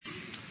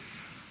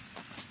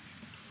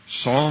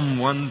Psalm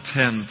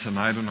 110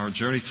 tonight on our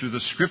journey through the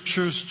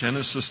Scriptures,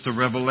 Genesis to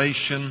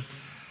Revelation.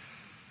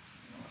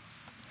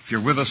 If you're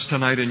with us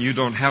tonight and you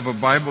don't have a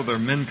Bible, there are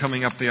men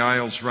coming up the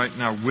aisles right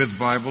now with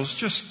Bibles.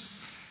 Just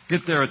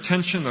get their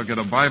attention. They'll get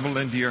a Bible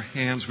into your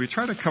hands. We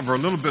try to cover a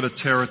little bit of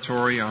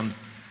territory on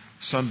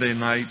Sunday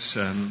nights,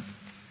 and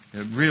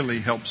it really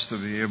helps to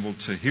be able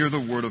to hear the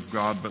Word of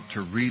God, but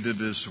to read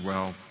it as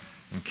well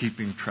and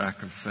keeping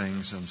track of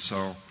things. And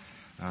so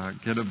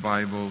get a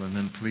Bible, and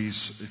then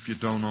please, if you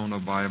don't own a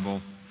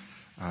Bible,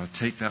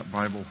 take that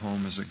Bible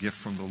home as a gift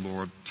from the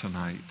Lord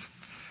tonight.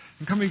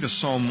 And coming to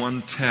Psalm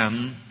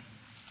 110,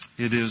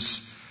 it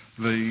is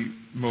the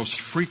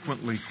most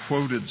frequently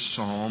quoted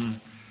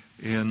psalm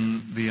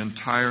in the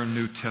entire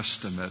New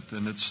Testament,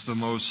 and it's the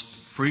most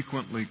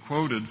frequently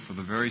quoted for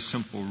the very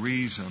simple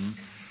reason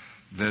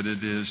that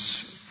it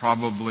is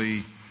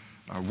probably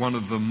one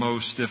of the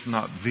most, if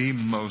not the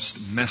most,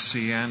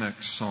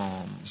 messianic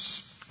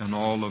psalms in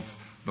all of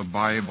the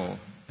Bible,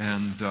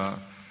 and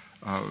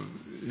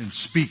in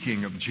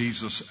speaking of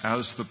Jesus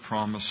as the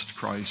promised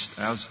Christ,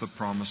 as the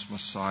promised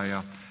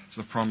Messiah, as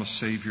the promised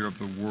Savior of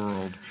the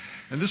world.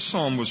 And this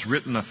psalm was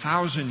written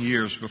 1,000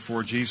 years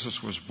before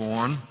Jesus was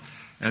born,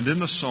 and in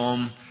the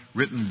psalm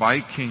written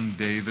by King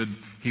David,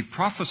 he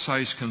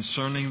prophesies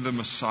concerning the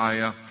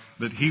Messiah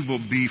that he will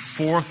be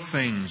four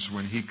things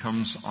when he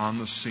comes on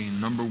the scene.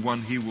 Number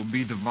one, he will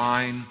be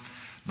divine.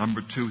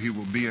 Number two, he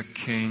will be a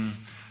king.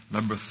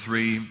 Number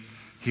three,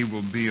 he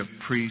will be a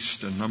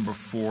priest. And number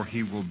four,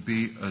 he will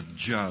be a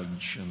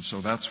judge. And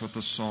so that's what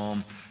the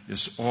psalm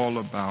is all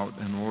about,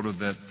 in order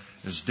that,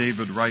 as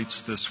David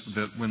writes this,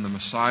 that when the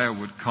Messiah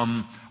would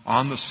come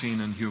on the scene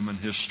in human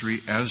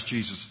history, as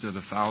Jesus did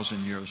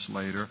 1,000 years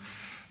later,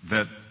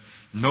 that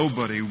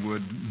nobody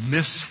would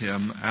miss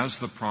him as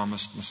the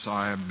promised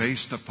Messiah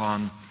based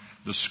upon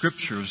the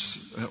Scriptures,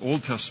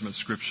 Old Testament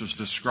Scriptures,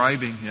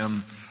 describing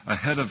him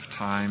ahead of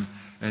time.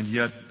 And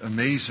yet,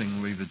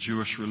 amazingly, the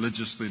Jewish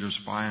religious leaders,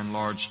 by and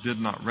large, did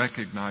not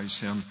recognize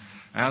him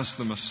as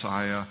the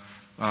Messiah.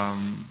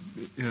 And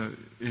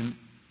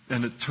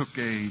it took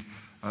a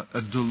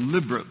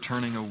deliberate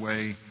turning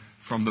away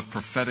from the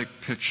prophetic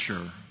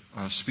picture,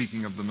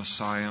 speaking of the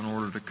Messiah, in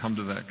order to come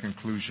to that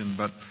conclusion.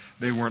 But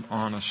they weren't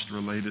honest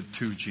related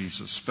to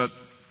Jesus. But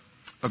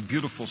a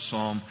beautiful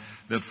psalm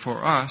that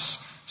for us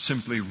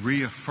simply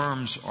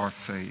reaffirms our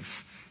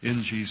faith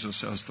in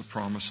Jesus as the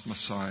promised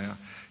Messiah.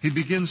 He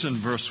begins in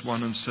verse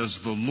 1 and says,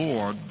 "The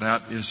Lord,"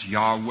 that is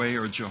Yahweh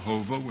or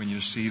Jehovah. When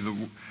you see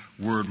the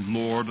word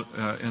Lord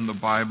in the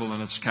Bible,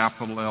 and it's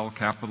capital L,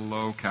 capital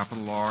O,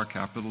 capital R,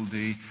 capital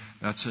D,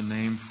 that's a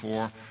name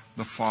for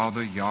the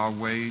Father,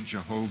 Yahweh,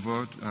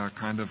 Jehovah,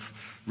 kind of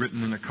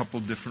written in a couple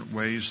different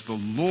ways. "The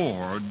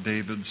Lord,"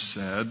 David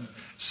said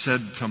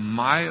to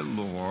my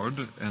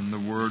Lord, and the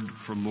word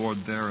for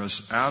Lord there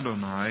is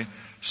Adonai,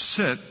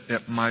 "sit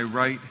at my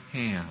right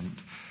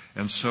hand."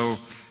 And so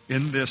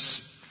in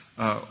this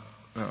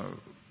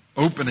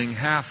opening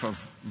half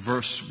of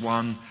verse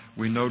 1,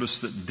 we notice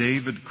that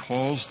David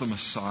calls the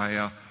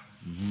Messiah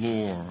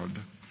Lord.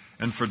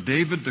 And for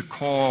David to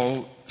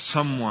call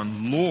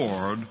someone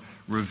Lord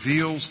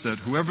reveals that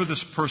whoever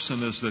this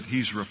person is that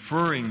he's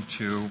referring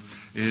to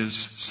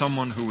is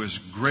someone who is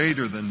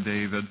greater than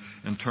David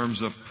in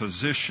terms of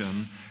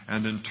position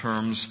and in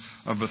terms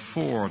of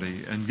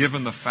authority. And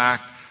given the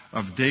fact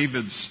of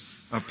David's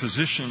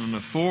position and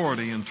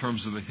authority in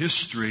terms of the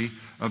history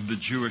of the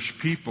Jewish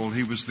people,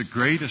 he was the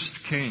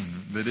greatest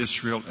king that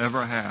Israel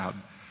ever had.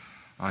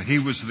 He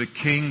was the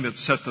king that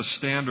set the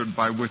standard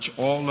by which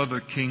all other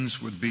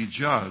kings would be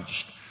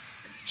judged.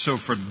 So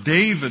for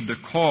David to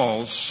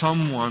call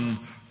someone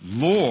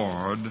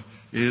Lord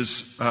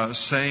is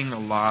saying a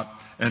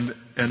lot, and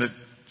it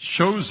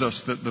shows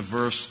us that the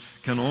verse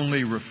can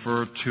only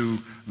refer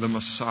to the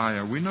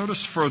Messiah. We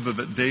notice further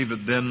that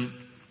David then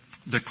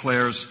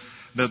declares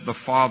that the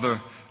Father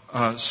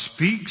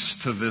speaks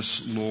to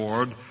this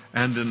Lord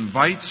and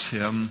invites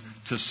him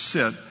to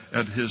sit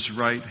at his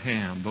right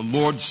hand. "The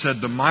Lord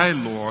said to my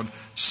Lord,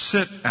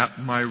 'Sit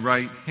at my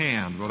right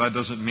hand.'" Well, that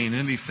doesn't mean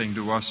anything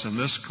to us in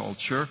this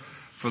culture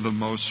for the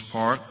most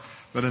part.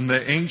 But in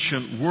the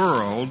ancient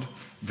world,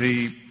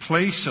 the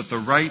place at the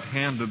right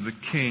hand of the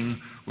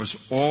king was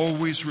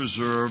always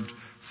reserved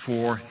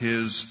for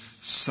his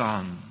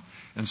son.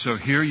 And so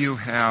here you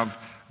have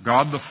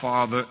God the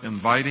Father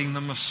inviting the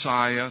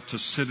Messiah to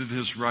sit at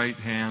his right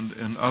hand.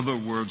 In other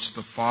words,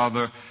 the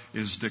Father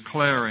is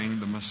declaring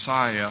the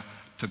Messiah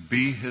to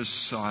be his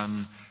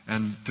son,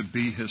 and to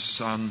be his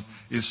son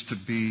is to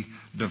be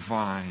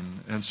divine.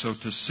 And so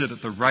to sit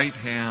at the right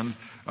hand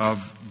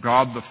of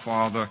God the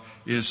Father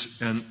is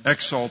an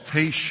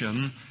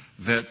exaltation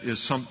that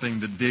is something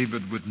that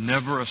David would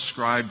never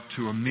ascribe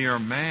to a mere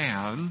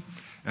man,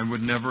 and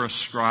would never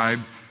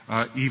ascribe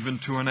even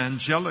to an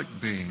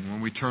angelic being. When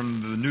we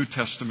turn to the New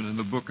Testament in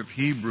the book of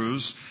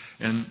Hebrews,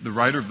 and the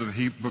writer of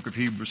the book of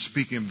Hebrews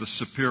speaking of the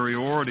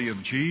superiority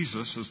of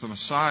Jesus as the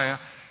Messiah,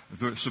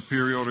 the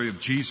superiority of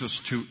Jesus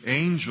to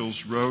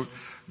angels, wrote,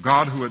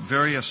 "God, who at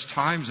various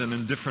times and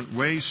in different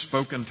ways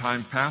spoke in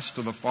time past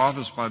to the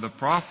fathers by the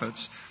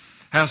prophets,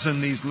 has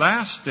in these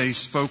last days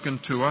spoken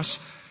to us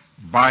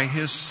by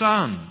his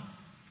Son,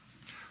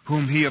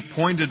 whom he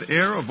appointed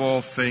heir of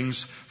all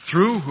things,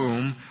 through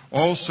whom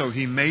also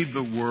he made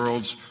the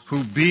worlds,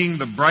 who being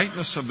the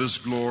brightness of his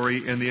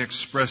glory and the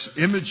express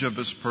image of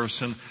his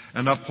person,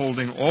 and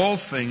upholding all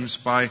things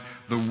by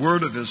the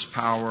word of his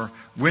power,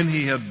 when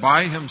he had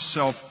by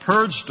himself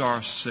purged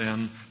our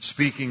sin,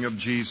 speaking of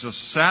Jesus,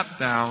 sat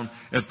down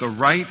at the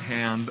right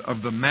hand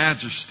of the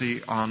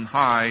majesty on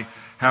high,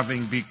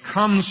 having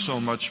become so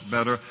much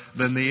better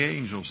than the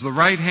angels. The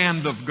right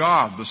hand of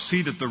God, the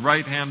seat at the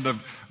right hand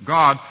of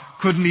God,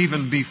 couldn't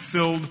even be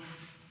filled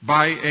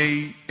by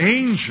an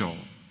angel,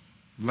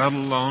 let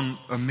alone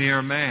a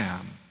mere man.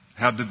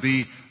 Had to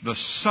be the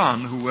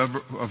Son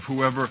of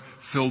whoever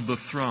filled the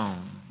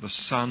throne, the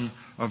Son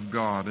of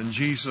God. And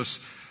Jesus,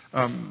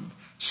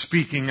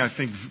 speaking, I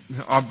think,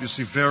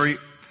 obviously very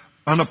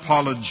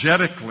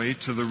unapologetically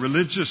to the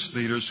religious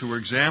leaders who were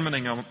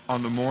examining him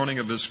on the morning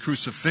of his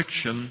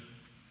crucifixion,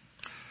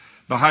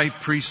 the high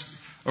priest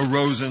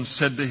arose and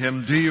said to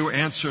him, "Do you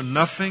answer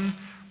nothing?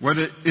 What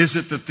is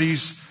it that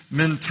these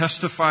men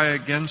testify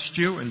against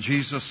you?" And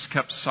Jesus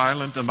kept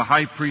silent. And the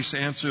high priest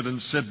answered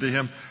and said to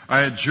him,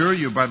 "I adjure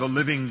you by the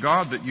living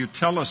God that you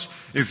tell us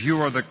if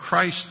you are the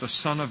Christ, the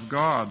Son of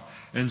God."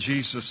 And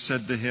Jesus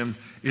said to him,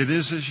 "It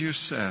is as you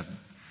said.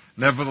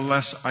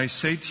 Nevertheless, I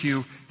say to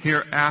you,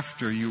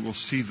 hereafter you will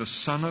see the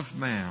Son of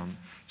Man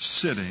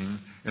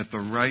sitting at the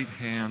right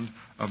hand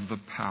of the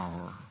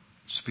power,"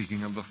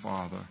 speaking of the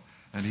Father.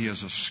 And he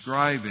is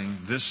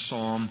ascribing this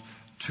psalm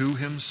to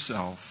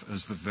himself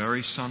as the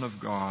very Son of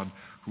God,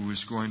 who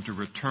is going to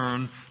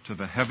return to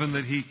the heaven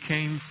that he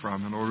came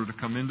from in order to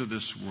come into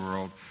this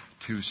world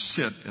to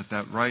sit at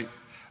that right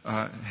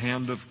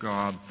hand of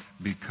God,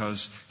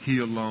 because he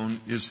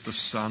alone is the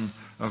Son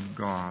of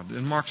God.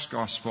 And Mark's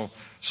Gospel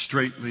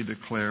straightly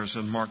declares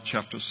in Mark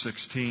chapter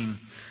 16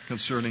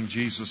 concerning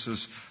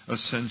Jesus'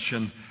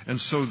 ascension, "And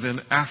so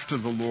then, after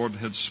the Lord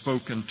had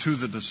spoken to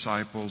the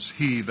disciples,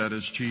 he," that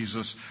is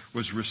Jesus,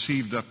 "was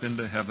received up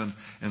into heaven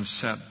and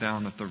sat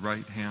down at the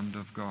right hand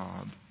of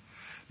God."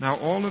 Now,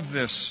 all of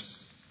this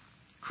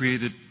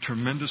created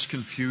tremendous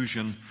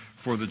confusion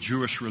for the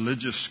Jewish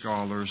religious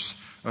scholars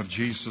of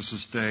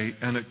Jesus' day,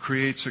 and it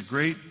creates a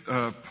great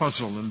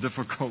puzzle and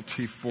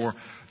difficulty for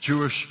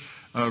Jewish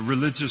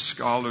religious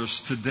scholars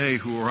today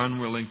who are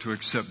unwilling to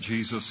accept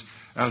Jesus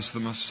as the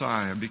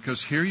Messiah.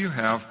 Because here you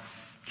have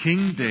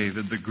King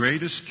David, the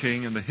greatest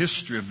king in the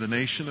history of the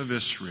nation of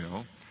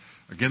Israel,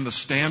 again, the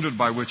standard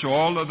by which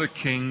all other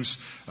kings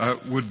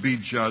would be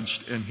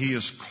judged, and he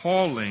is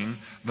calling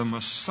the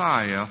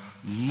Messiah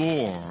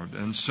Lord.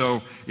 And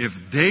so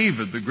if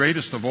David, the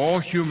greatest of all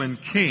human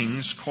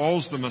kings,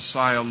 calls the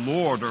Messiah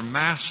Lord or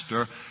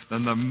Master,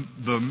 then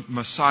the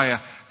Messiah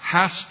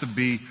has to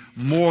be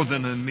more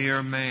than a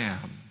mere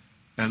man.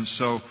 And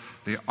so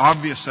the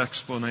obvious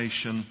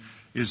explanation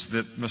is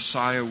that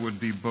Messiah would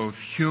be both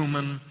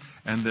human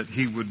and that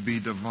he would be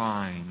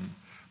divine.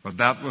 But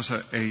that was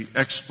an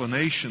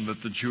explanation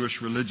that the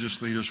Jewish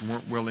religious leaders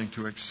weren't willing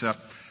to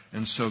accept,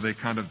 and so they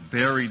kind of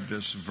buried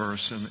this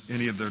verse in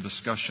any of their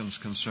discussions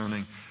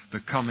concerning the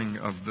coming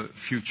of the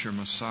future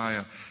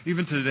Messiah.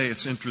 Even today,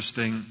 it's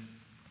interesting.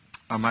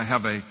 I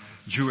have a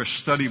Jewish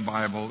study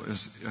Bible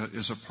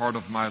is a part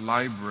of my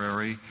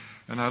library,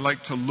 and I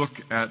like to look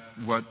at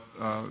what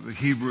the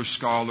Hebrew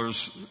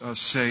scholars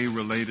say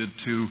related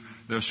to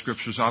their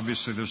scriptures.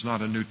 Obviously, there's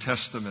not a New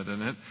Testament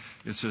in it.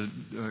 It's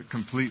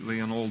completely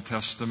an Old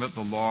Testament,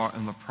 the law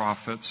and the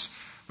prophets.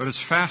 But it's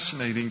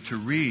fascinating to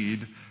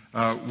read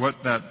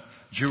what that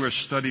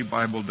Jewish study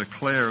Bible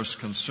declares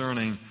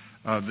concerning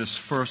this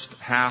first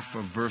half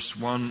of verse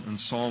 1 in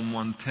Psalm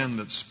 110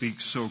 that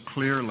speaks so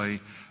clearly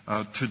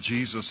to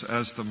Jesus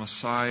as the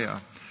Messiah.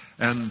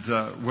 And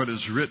what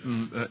is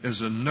written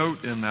as a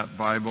note in that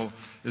Bible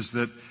is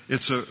that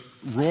it's a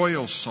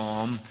royal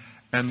psalm,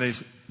 and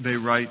they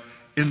write,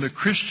 in the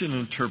Christian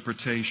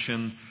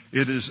interpretation,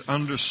 it is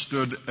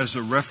understood as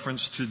a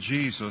reference to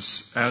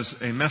Jesus as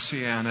a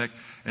messianic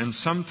and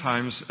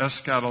sometimes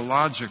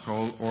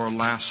eschatological or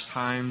last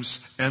times,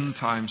 end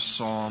times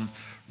psalm.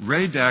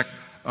 Radak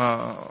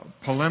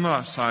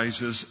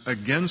polemicizes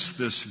against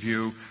this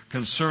view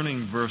concerning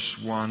verse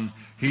 1.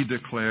 He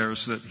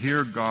declares that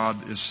here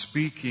God is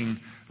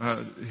speaking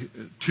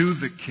to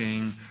the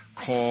king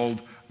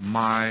called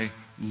my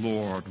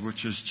Lord,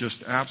 which is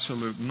just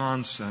absolute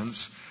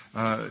nonsense.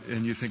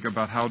 And you think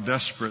about how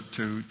desperate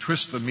to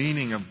twist the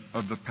meaning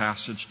of the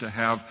passage to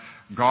have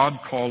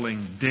God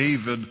calling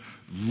David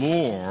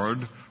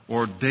Lord,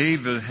 or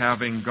David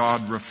having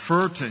God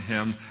refer to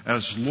him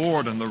as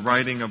Lord in the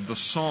writing of the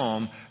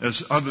psalm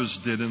as others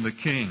did in the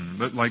king.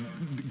 But like,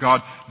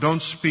 God,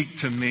 don't speak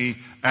to me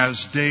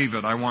as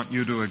David. I want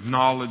you to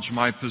acknowledge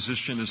my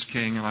position as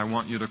king, and I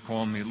want you to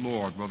call me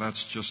Lord. Well,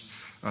 that's just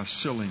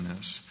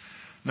silliness.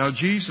 Now,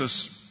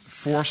 Jesus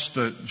forced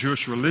the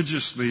Jewish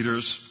religious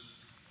leaders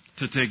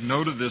to take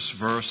note of this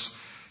verse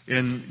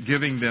in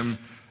giving them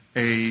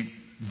a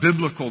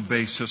biblical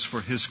basis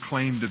for his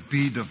claim to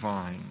be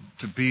divine,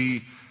 to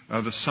be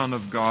the Son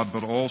of God,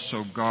 but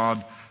also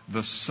God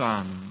the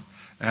Son.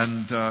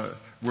 And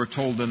we're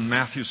told in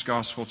Matthew's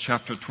Gospel,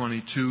 chapter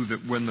 22,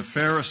 that when the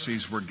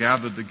Pharisees were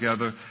gathered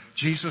together,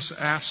 Jesus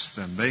asked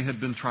them. They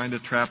had been trying to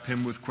trap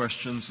him with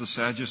questions. The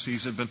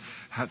Sadducees had been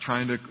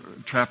trying to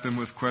trap him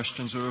with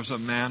questions. There was a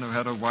man who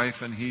had a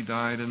wife and he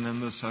died, and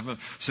then the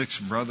 6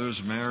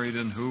 brothers married,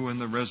 and who in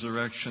the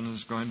resurrection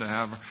is going to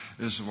have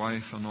his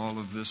wife, and all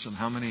of this, and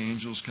how many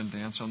angels can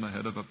dance on the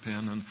head of a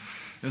pin.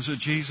 And so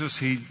Jesus,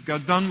 he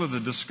got done with the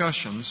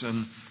discussions,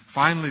 and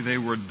finally they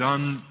were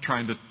done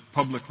trying to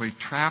publicly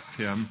trap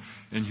him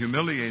and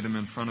humiliate him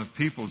in front of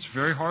people. It's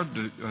very hard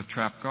to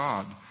trap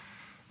God.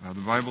 The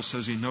Bible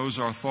says he knows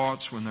our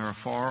thoughts when they're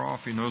afar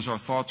off. He knows our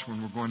thoughts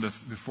when we're going to,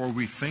 before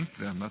we think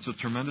them. That's a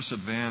tremendous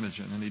advantage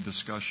in any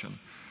discussion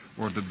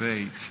or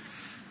debate.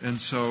 And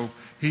so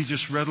he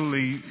just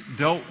readily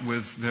dealt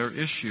with their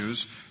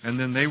issues, and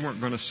then they weren't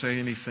going to say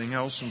anything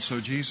else. And so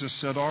Jesus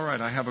said, all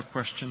right, I have a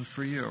question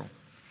for you.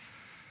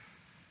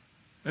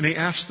 And he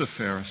asked the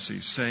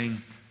Pharisees,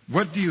 saying,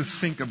 what do you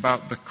think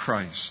about the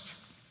Christ?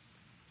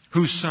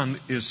 Whose son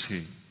is he?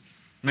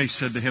 And they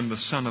said to him, the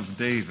son of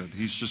David.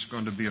 He's just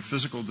going to be a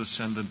physical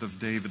descendant of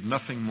David,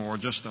 nothing more,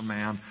 just a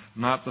man,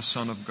 not the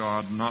Son of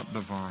God, not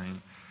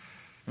divine.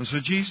 And so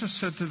Jesus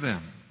said to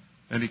them,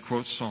 and he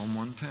quotes Psalm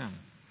 110,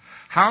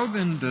 how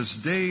then does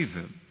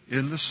David,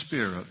 in the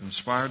Spirit,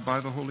 inspired by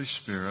the Holy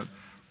Spirit,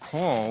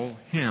 call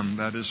him,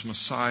 that is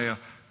Messiah,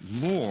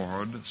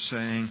 Lord,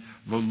 saying,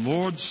 the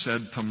Lord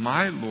said to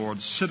my Lord,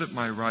 sit at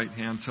my right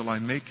hand till I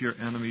make your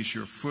enemies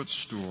your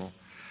footstool.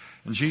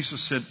 And Jesus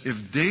said,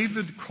 if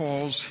David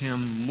calls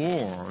him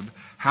Lord,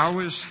 how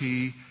is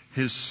he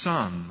his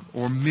son,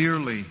 or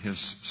merely his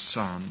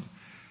son?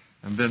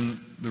 And then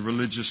the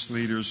religious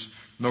leaders,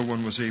 no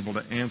one was able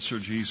to answer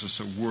Jesus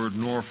a word,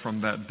 nor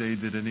from that day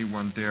did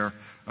anyone dare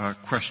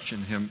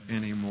question him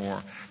anymore.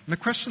 And the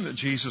question that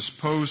Jesus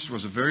posed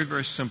was a very,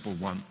 very simple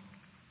one.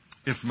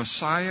 If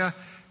Messiah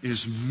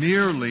is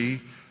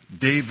merely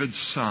David's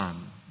son,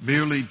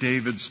 merely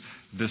David's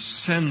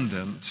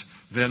descendant,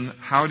 then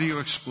how do you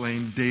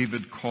explain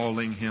David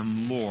calling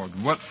him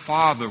Lord? What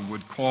father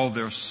would call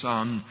their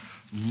son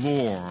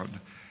Lord?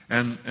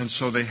 And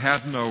so they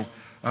had no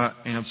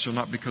answer,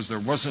 not because there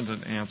wasn't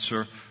an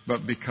answer,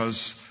 but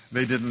because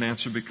they didn't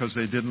answer because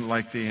they didn't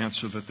like the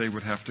answer that they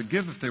would have to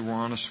give if they were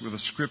honest with the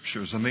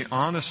Scriptures. And the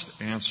honest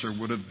answer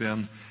would have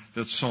been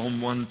that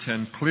Psalm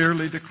 110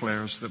 clearly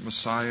declares that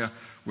Messiah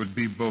would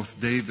be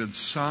both David's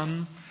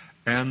son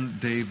and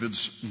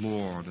David's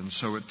Lord. And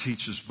so it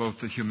teaches both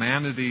the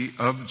humanity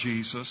of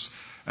Jesus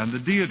and the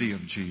deity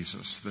of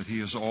Jesus, that he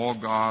is all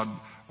God,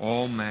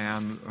 all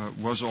man,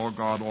 was all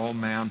God, all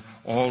man,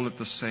 all at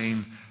the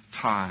same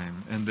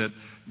time, and that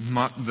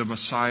the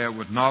Messiah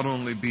would not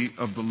only be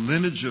of the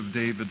lineage of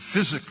David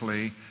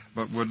physically,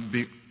 but would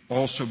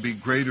also be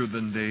greater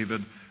than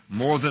David,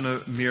 more than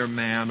a mere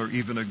man or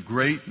even a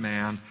great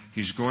man.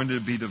 He's going to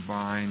be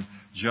divine,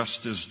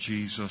 just as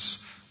Jesus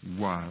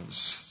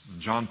was.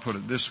 John put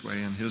it this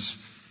way in his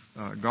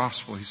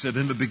gospel. He said,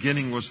 in the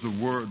beginning was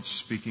the Word,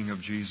 speaking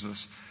of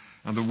Jesus,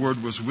 and the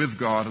Word was with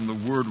God, and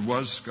the Word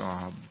was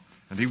God.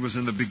 And he was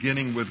in the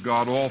beginning with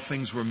God. All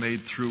things were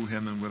made through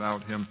him, and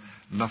without him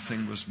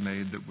nothing was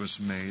made that was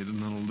made. And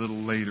then a little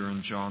later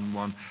in John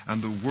 1,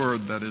 and the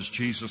Word, that is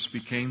Jesus,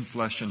 became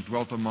flesh and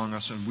dwelt among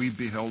us, and we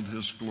beheld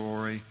his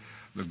glory.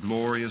 The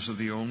glory is of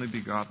the only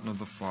begotten of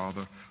the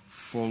Father,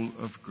 full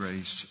of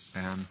grace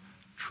and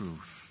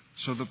truth.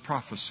 So the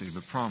prophecy,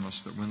 the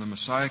promise that when the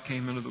Messiah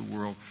came into the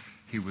world,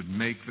 he would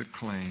make the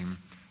claim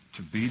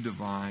to be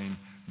divine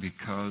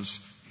because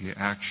he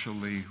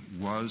actually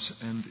was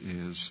and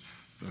is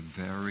the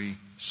very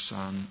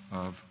Son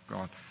of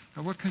God.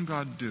 Now, what can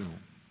God do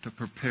to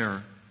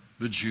prepare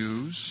the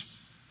Jews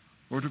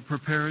or to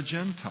prepare a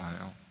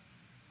Gentile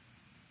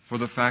for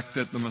the fact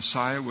that the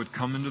Messiah would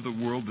come into the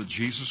world, that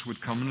Jesus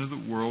would come into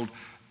the world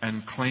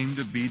and claim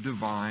to be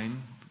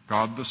divine,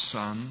 God the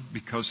Son,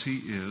 because he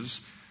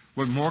is?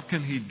 What more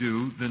can he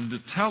do than to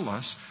tell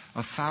us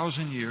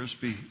 1,000 years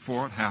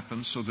before it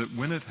happens, so that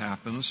when it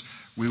happens,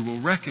 we will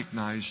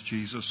recognize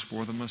Jesus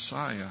for the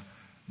Messiah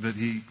that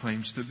he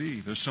claims to be?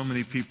 There's so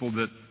many people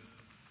that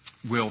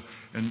will,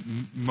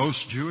 and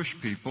most Jewish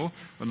people,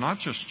 but not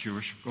just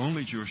Jewish,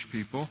 only Jewish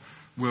people,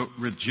 will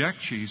reject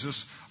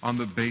Jesus on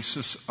the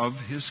basis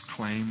of his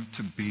claim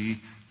to be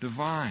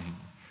divine.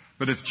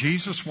 But if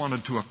Jesus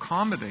wanted to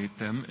accommodate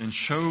them and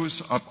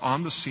shows up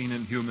on the scene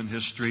in human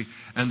history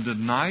and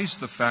denies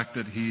the fact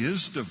that he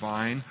is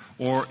divine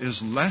or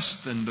is less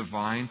than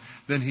divine,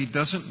 then he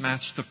doesn't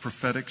match the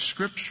prophetic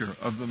scripture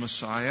of the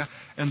Messiah,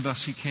 and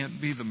thus he can't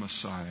be the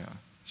Messiah.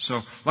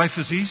 So life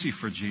is easy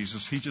for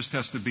Jesus. He just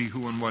has to be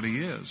who and what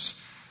he is.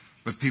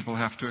 But people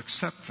have to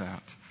accept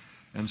that.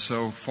 And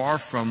so far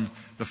from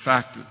the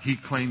fact that he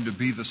claimed to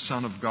be the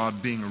Son of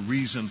God being a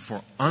reason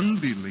for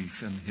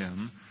unbelief in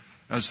him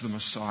as the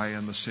Messiah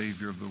and the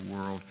Savior of the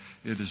world,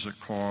 it is a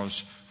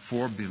cause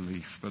for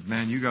belief. But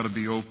man, you got to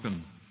be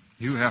open.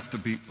 You have to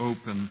be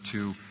open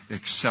to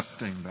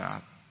accepting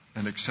that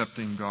and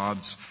accepting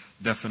God's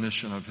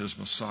definition of his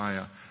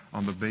Messiah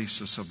on the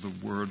basis of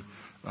the Word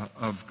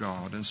of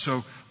God. And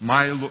so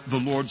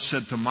the Lord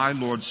said to my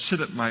Lord, sit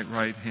at my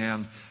right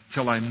hand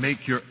till I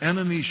make your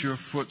enemies your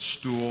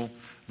footstool.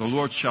 The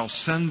Lord shall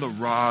send the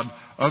rod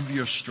of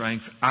your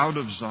strength out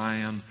of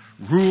Zion.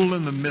 Rule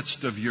in the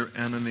midst of your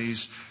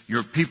enemies.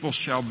 Your people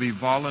shall be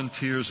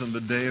volunteers in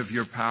the day of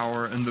your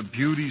power and the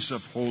beauties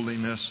of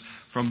holiness.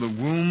 From the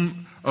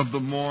womb of the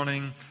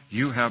morning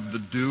you have the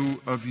dew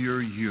of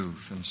your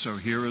youth. And so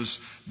here is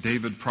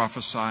David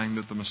prophesying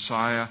that the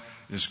Messiah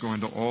is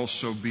going to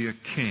also be a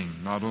king,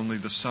 not only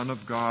the Son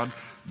of God,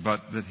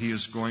 but that he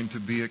is going to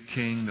be a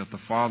king, that the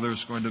Father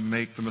is going to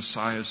make the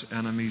Messiah's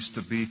enemies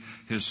to be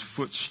his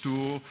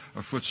footstool.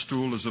 A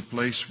footstool is a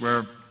place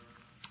where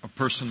a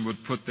person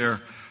would put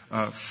their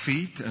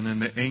feet, and in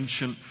the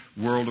ancient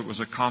world it was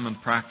a common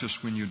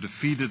practice when you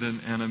defeated an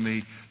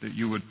enemy that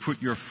you would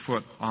put your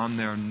foot on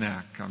their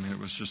neck. I mean, it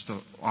was just an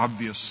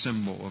obvious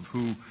symbol of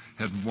who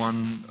had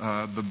won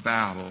the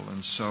battle.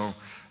 And so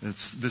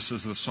this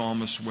is the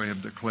psalmist's way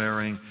of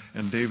declaring,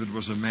 and David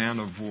was a man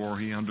of war,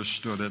 he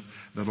understood it,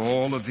 that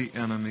all of the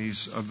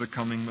enemies of the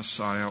coming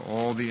Messiah,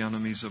 all the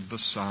enemies of the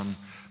Son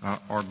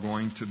are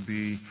going to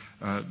be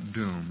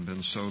doomed.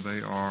 And so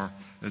they are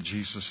at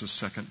Jesus'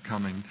 second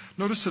coming.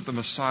 Notice that the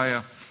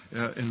Messiah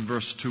in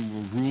verse 2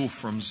 will rule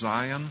from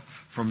Zion,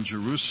 from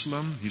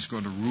Jerusalem. He's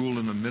going to rule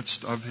in the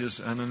midst of his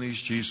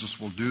enemies. Jesus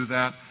will do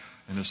that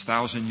in his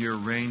 1,000-year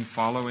reign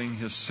following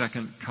his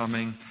second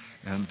coming.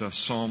 And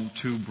Psalm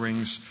 2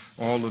 brings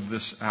all of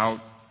this out.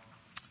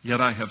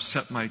 Yet I have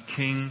set my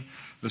king,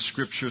 the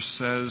scripture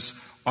says,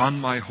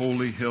 on my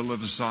holy hill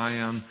of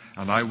Zion,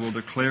 and I will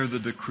declare the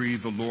decree.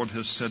 The Lord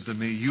has said to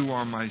me, you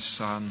are my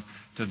son.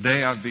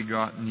 Today I've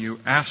begotten you.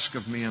 Ask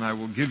of me, and I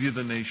will give you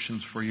the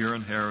nations for your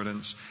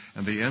inheritance,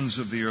 and the ends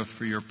of the earth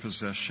for your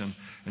possession.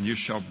 And you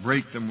shall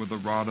break them with a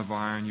rod of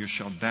iron. You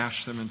shall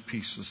dash them in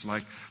pieces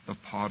like the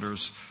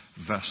potter's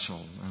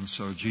vessel. And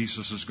so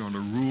Jesus is going to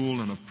rule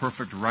in a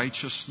perfect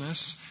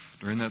righteousness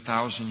during that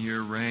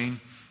 1,000-year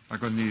reign. Not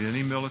going to need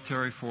any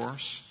military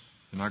force.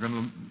 You're not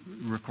going to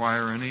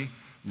require any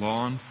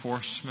law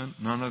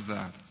enforcement. None of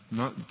that.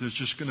 No, there's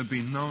just going to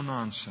be no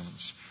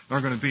nonsense. There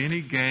aren't going to be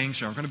any gangs.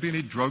 There aren't going to be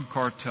any drug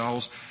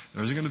cartels.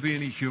 There isn't going to be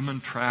any human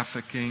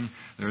trafficking.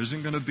 There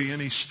isn't going to be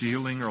any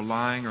stealing or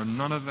lying or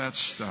none of that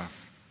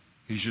stuff.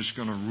 He's just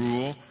going to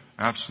rule,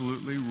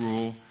 absolutely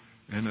rule,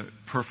 in a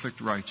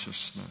perfect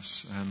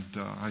righteousness.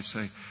 And I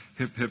say,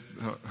 hip, hip,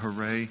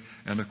 hooray.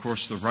 And of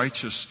course, the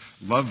righteous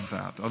love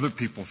that. Other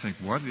people think,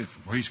 what?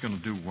 He's going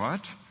to do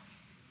what?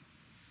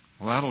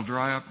 Well, that'll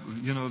dry up,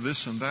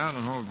 this and that.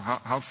 And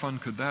how fun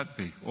could that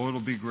be? Oh, it'll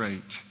be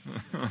great.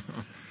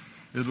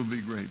 It'll be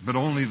great. But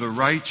only the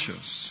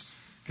righteous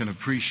can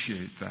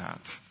appreciate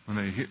that.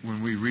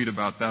 When we read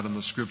about that in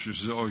the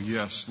Scriptures, oh,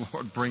 yes,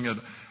 Lord, bring it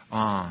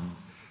on.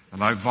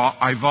 And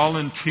I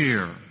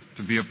volunteer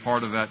to be a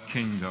part of that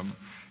kingdom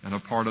and a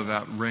part of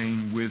that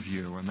reign with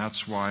you. And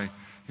that's why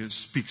it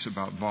speaks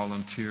about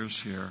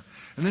volunteers here.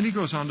 And then he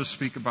goes on to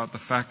speak about the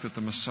fact that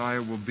the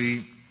Messiah will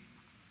be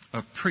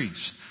a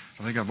priest.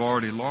 I think I've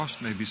already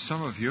lost maybe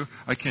some of you.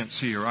 I can't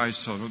see your eyes,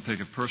 so don't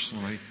take it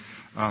personally.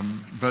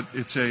 But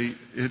it's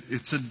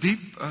a deep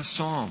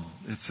psalm.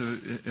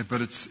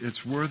 But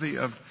it's worthy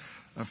of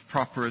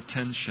proper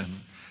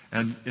attention.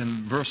 And in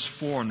verse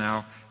 4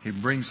 now, he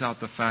brings out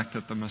the fact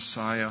that the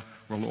Messiah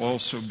will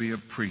also be a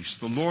priest.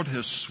 The Lord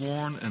has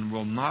sworn and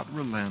will not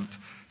relent.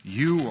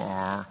 You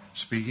are,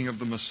 speaking of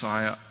the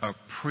Messiah, a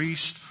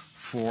priest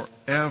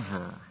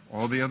forever.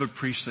 All the other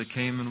priests that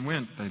came and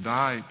went, they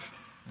died.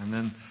 And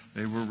then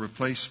they were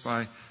replaced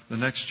by the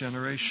next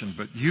generation.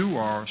 But you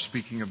are,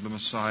 speaking of the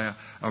Messiah,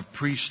 a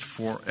priest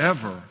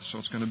forever. So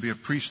it's going to be a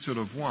priesthood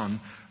of one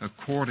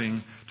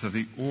according to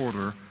the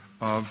order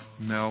of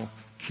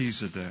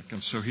Melchizedek.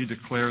 And so he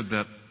declared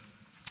that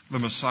the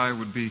Messiah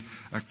would be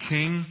a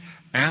king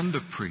and a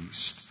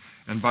priest.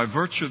 And by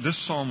virtue, this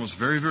psalm was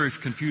very, very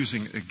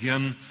confusing,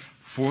 again,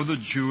 for the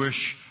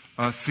Jewish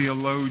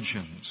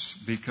theologians.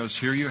 Because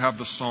here you have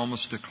the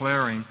psalmist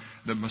declaring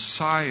that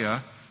Messiah,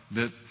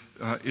 that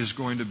is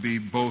going to be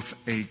both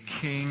a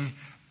king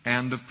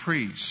and a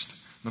priest.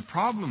 The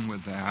problem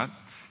with that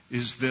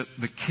is that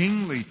the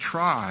kingly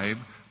tribe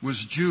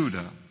was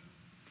Judah.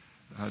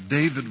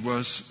 David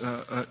was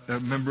a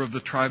member of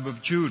the tribe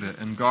of Judah,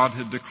 and God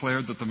had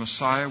declared that the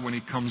Messiah, when he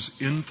comes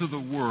into the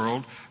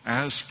world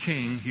as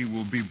king, he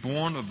will be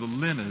born of the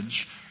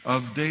lineage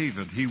of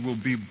David. He will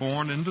be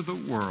born into the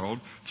world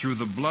through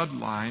the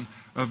bloodline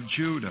of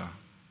Judah.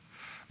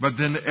 But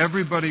then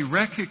everybody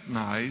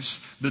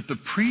recognized that the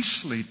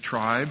priestly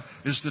tribe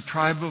is the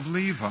tribe of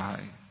Levi.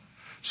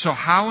 So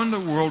how in the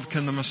world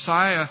can the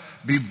Messiah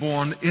be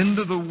born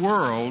into the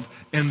world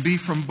and be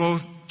from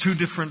both two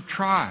different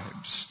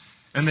tribes?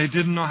 And they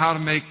didn't know how to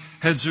make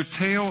heads or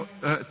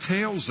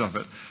tails of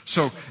it.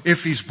 So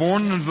if he's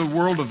born into the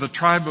world of the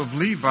tribe of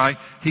Levi,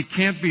 he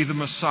can't be the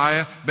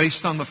Messiah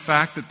based on the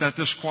fact that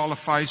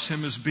disqualifies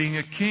him as being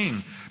a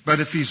king. But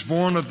if he's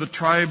born of the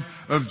tribe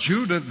of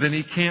Judah, then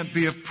he can't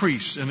be a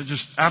priest. And it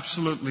just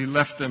absolutely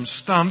left them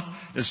stumped.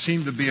 It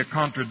seemed to be a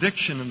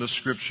contradiction in the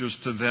Scriptures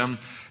to them.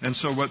 And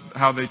so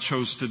how they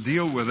chose to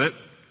deal with it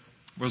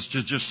was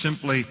to just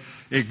simply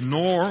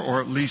ignore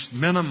or at least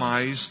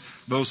minimize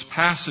those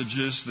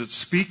passages that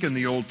speak in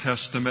the Old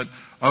Testament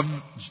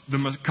of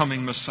the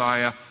coming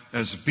Messiah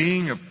as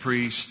being a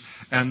priest,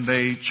 and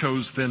they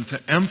chose then to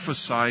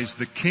emphasize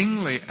the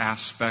kingly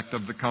aspect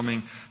of the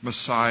coming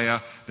Messiah,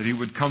 that he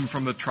would come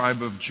from the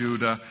tribe of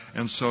Judah.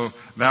 And so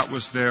that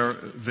was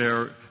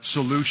their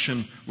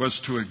solution, was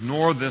to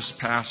ignore this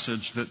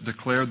passage that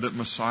declared that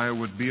Messiah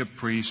would be a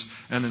priest,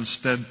 and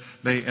instead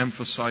they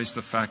emphasized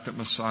the fact that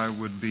Messiah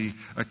would be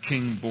a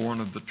king born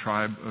of the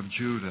tribe of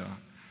Judah.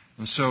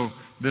 And so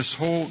this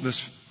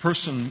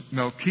person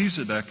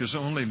Melchizedek is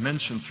only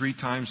mentioned 3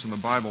 times in the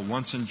Bible,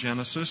 once in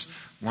Genesis,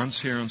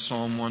 once here in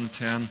Psalm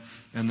 110,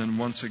 and then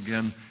once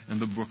again in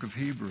the book of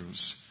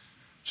Hebrews.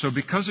 So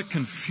because it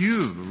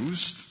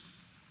confused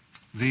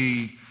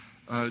the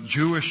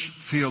Jewish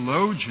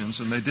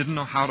theologians and they didn't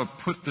know how to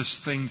put this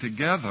thing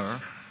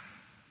together,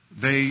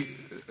 they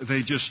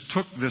just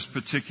took this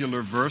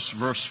particular verse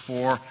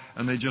 4,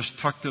 and they just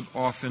tucked it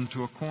off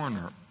into a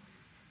corner.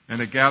 And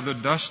it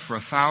gathered dust for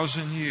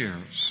 1,000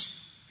 years,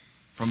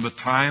 from the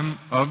time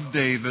of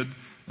David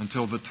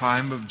until the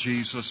time of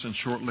Jesus and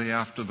shortly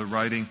after the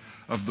writing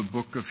of the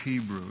book of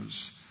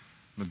Hebrews.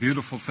 The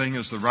beautiful thing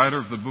is the writer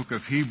of the book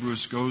of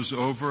Hebrews goes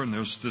over, and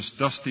there's this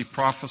dusty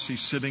prophecy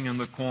sitting in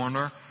the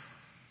corner.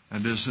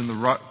 And as in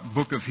the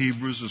book of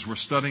Hebrews, as we're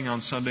studying on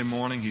Sunday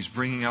morning, he's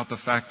bringing out the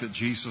fact that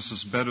Jesus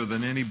is better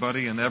than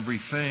anybody and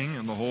everything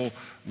in the whole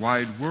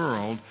wide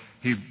world.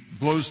 He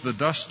blows the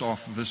dust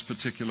off of this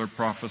particular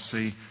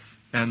prophecy,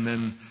 and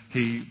then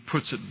he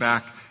puts it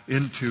back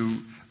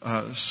into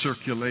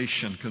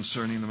circulation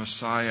concerning the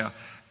Messiah.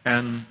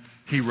 And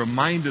he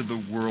reminded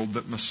the world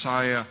that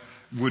Messiah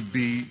would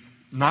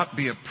not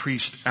be a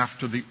priest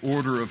after the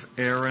order of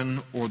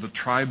Aaron or the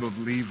tribe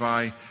of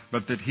Levi,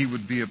 but that he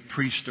would be a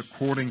priest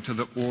according to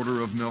the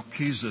order of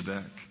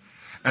Melchizedek.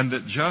 And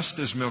that just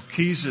as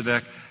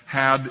Melchizedek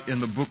had in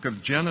the book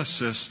of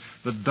Genesis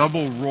the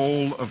double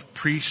role of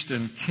priest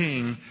and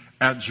king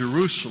at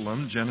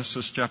Jerusalem,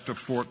 Genesis chapter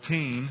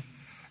 14,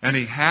 and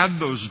he had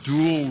those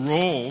dual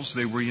roles,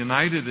 they were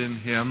united in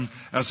him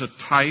as a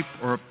type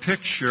or a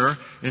picture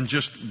in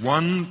just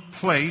one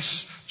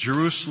place,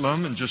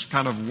 Jerusalem, and just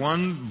kind of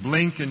one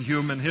blink in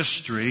human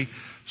history.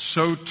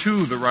 So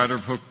too, the writer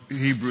of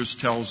Hebrews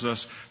tells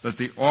us that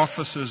the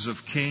offices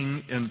of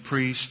king and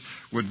priest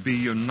would be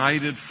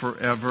united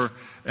forever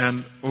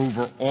and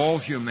over all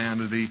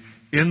humanity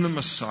in the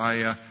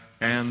Messiah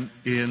and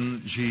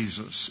in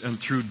Jesus. And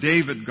through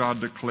David,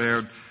 God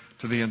declared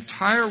to the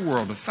entire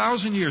world,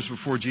 1,000 years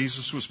before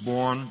Jesus was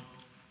born,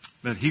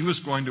 that he was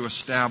going to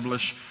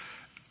establish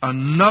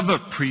another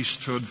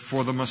priesthood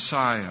for the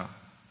Messiah.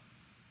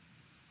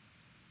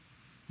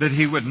 That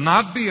he would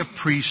not be a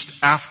priest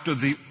after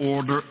the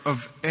order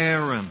of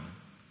Aaron,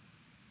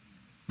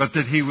 but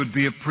that he would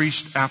be a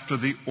priest after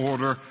the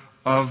order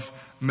of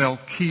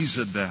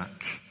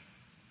Melchizedek.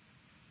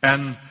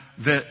 And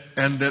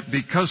that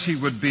because he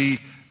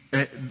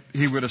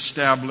would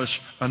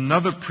establish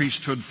another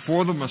priesthood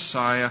for the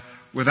Messiah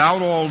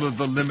without all of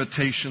the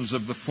limitations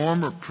of the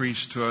former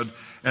priesthood,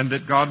 and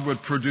that God would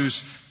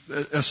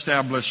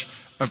establish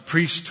a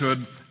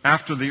priesthood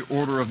after the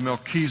order of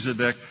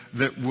Melchizedek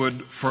that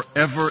would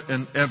forever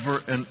and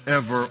ever and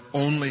ever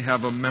only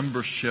have a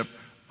membership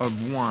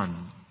of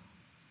one.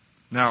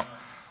 Now,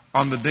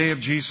 on the day of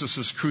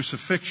Jesus'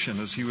 crucifixion,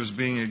 as he was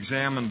being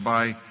examined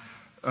by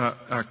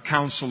a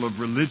council of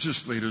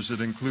religious leaders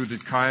that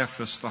included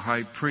Caiaphas, the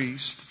high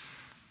priest,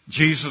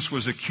 Jesus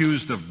was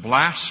accused of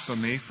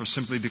blasphemy for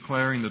simply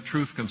declaring the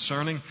truth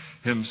concerning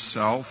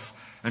himself.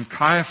 And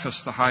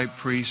Caiaphas, the high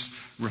priest,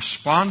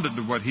 responded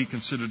to what he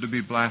considered to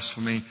be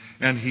blasphemy,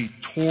 and he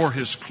tore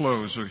his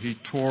clothes, or he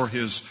tore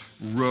his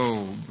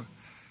robe.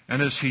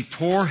 And as he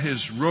tore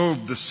his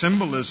robe, the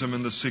symbolism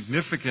and the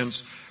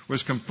significance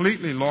was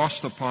completely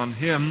lost upon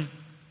him,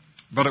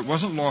 but it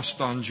wasn't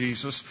lost on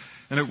Jesus,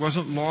 and it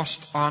wasn't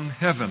lost on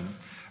heaven.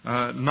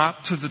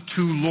 Not to the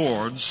two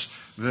lords,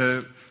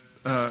 the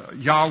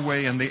Yahweh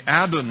and the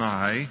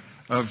Adonai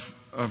of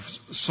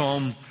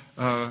Psalm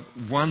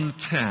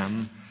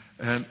 110.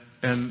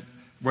 And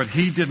what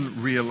he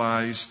didn't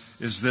realize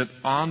is that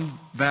on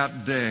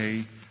that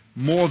day,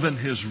 more than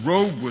his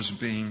robe was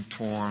being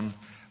torn,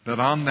 that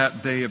on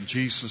that day of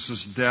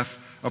Jesus' death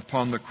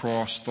upon the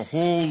cross, the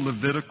whole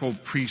Levitical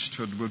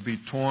priesthood would be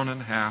torn in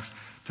half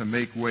to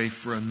make way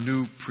for a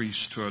new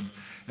priesthood.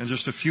 And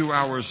just a few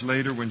hours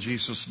later, when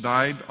Jesus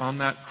died on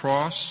that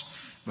cross,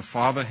 the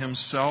Father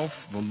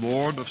himself, the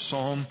Lord of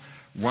Psalm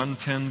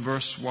 110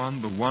 verse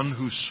 1, the one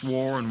who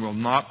swore and will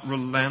not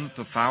relent.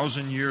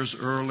 1,000 years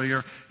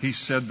earlier, he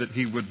said that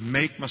he would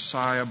make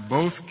Messiah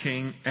both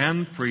king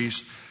and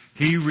priest.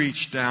 He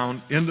reached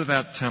down into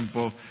that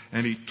temple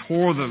and he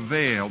tore the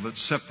veil that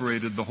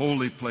separated the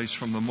holy place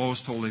from the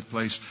most holy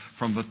place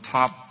from the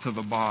top to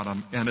the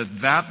bottom. And at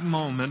that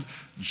moment,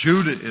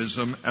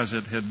 Judaism, as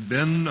it had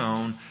been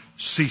known,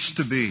 ceased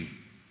to be.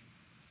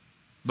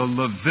 The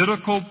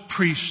Levitical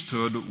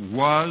priesthood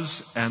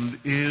was and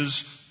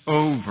is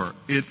over.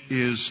 It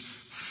is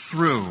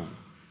through.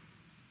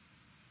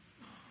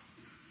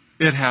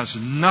 It has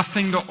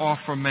nothing to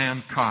offer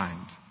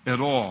mankind at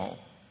all,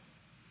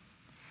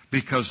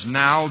 because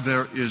now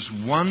there is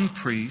one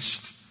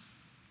priest,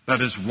 that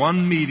is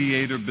one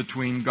mediator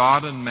between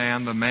God and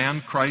man, the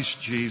man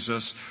Christ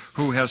Jesus,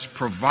 who has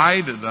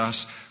provided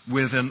us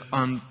with an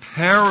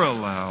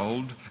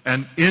unparalleled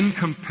and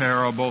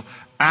incomparable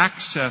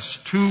access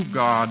to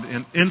God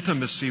and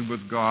intimacy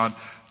with God,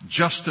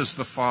 just as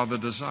the Father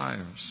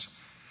desires.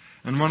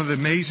 And one of the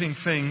amazing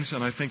things,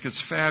 and I think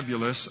it's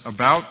fabulous,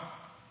 about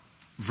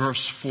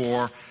verse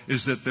 4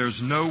 is that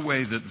there's no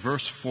way that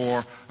verse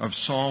 4 of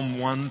Psalm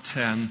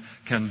 110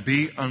 can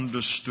be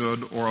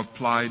understood or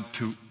applied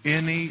to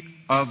any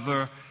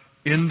other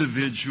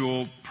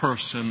individual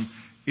person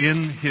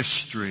in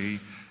history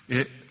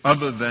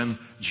other than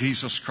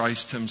Jesus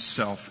Christ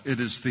himself. It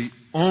is the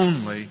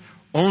only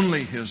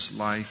his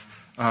life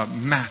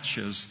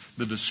matches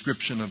the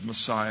description of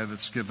Messiah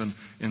that's given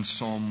in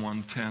Psalm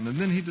 110. And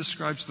then he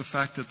describes the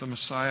fact that the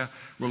Messiah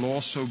will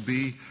also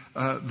be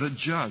the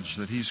judge,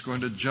 that he's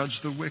going to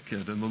judge the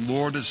wicked. And the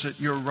Lord is at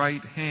your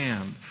right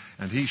hand,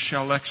 and he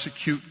shall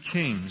execute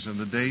kings in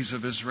the days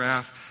of his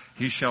wrath.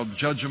 He shall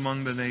judge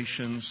among the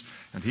nations,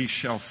 and he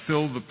shall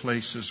fill the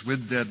places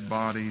with dead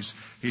bodies.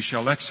 He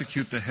shall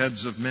execute the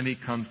heads of many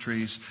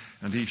countries,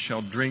 and he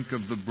shall drink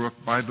of the brook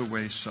by the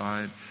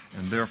wayside,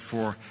 and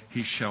therefore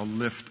he shall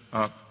lift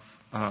up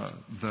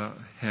the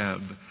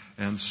head.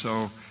 And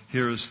so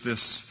here is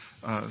this,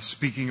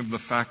 speaking of the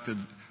fact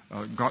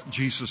that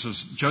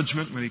Jesus'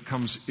 judgment when he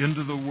comes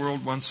into the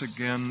world once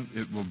again,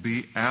 it will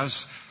be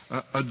as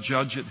a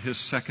judge at his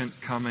second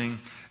coming,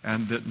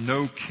 and that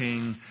no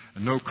king,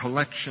 no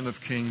collection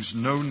of kings,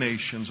 no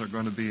nations are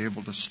going to be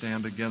able to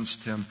stand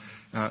against him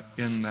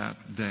in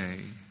that day.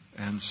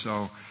 And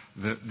so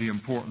the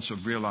importance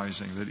of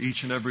realizing that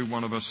each and every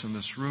one of us in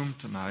this room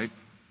tonight,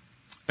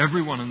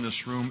 everyone in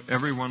this room,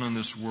 everyone in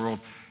this world,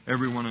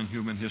 everyone in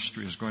human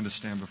history is going to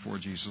stand before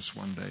Jesus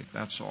one day.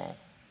 That's all.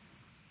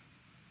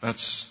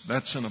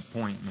 That's an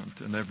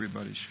appointment in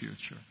everybody's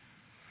future.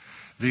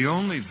 The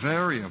only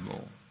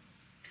variable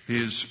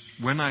is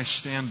when I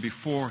stand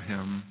before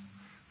him,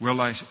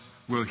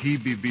 will he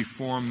be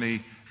before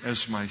me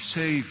as my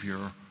Savior,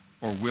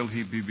 or will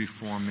he be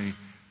before me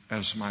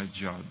as my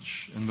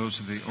judge? And those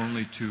are the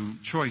only two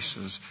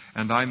choices.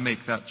 And I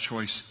make that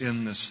choice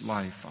in this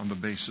life on the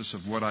basis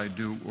of what I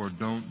do or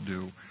don't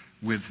do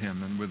with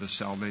him and with the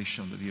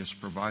salvation that he has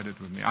provided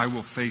with me. I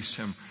will face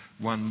him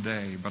one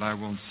day, but I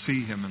will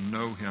see him and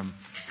know him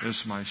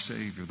as my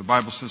Savior. The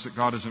Bible says that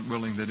God isn't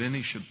willing that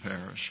any should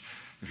perish.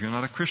 If you're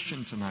not a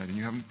Christian tonight and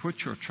you haven't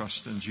put your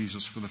trust in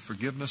Jesus for the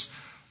forgiveness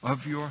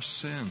of your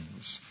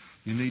sins,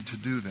 you need to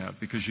do that,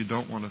 because you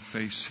don't want to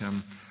face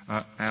him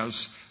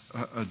as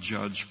a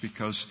judge,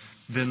 because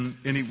then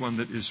anyone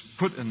that is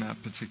put in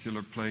that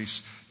particular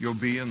place, you'll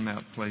be in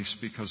that place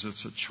because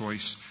it's a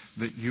choice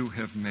that you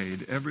have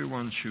made.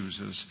 Everyone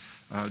chooses.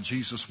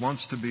 Jesus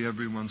wants to be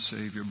everyone's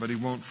Savior, but he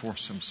won't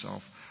force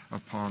himself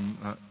upon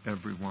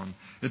everyone.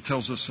 It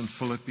tells us in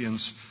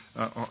Philippians,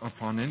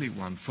 upon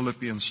anyone,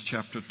 Philippians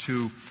chapter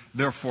 2,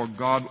 therefore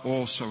God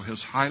also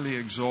has highly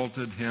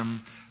exalted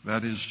him,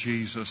 that is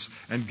Jesus,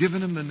 and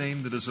given him the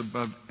name that is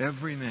above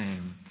every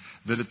name,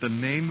 that at the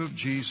name of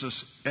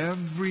Jesus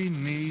every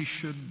knee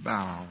should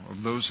bow,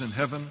 of those in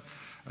heaven,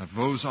 of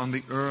those on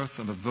the earth,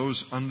 and of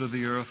those under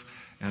the earth,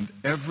 and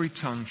every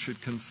tongue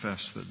should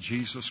confess that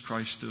Jesus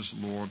Christ is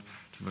Lord,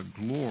 to the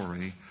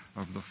glory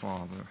of the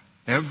Father.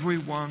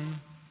 Everyone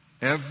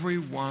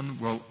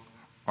will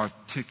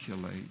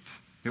articulate.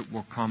 It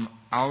will come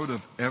out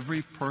of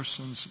every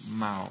person's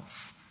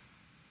mouth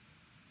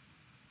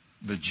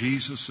that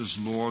Jesus is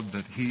Lord,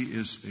 that he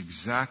is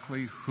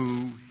exactly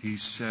who he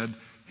said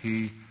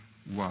he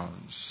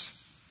was.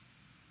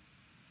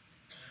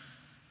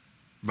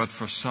 But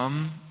for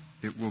some,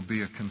 it will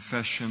be a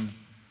confession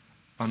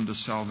unto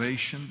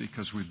salvation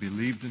because we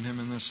believed in him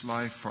in this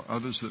life. For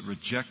others that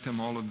reject him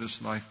all of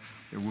this life,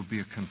 it will be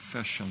a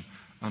confession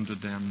unto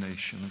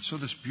damnation. And so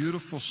this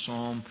beautiful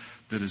psalm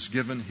that is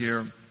given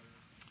here,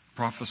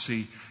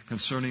 prophecy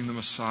concerning the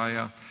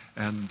Messiah,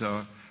 and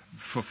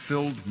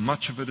fulfilled,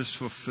 much of it is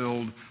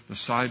fulfilled. The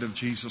side of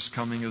Jesus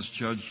coming as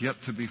judge yet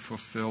to be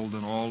fulfilled,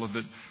 and all of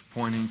it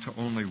pointing to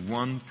only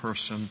one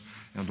person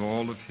and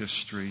all of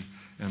history,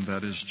 and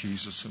that is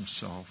Jesus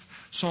himself.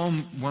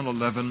 Psalm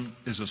 111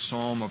 is a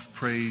psalm of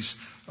praise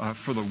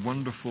for the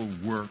wonderful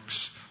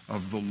works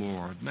of the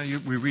Lord. Now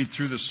we read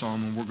through the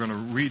psalm, and we're going to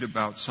read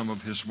about some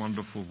of his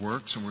wonderful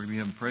works, and we're going to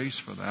give him praise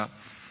for that.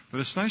 But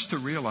it's nice to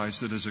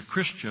realize that as a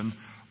Christian,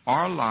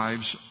 our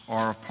lives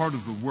are a part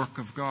of the work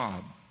of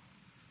God.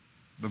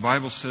 The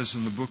Bible says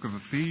in the book of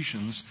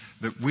Ephesians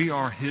that we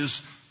are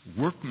His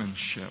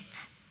workmanship.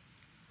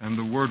 And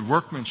the word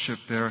workmanship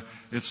there,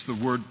 it's the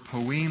word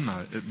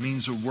poema. It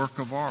means a work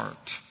of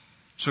art.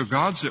 So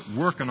God's at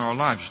work in our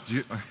lives.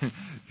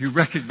 You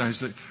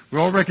recognize that? We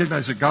all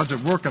recognize that God's at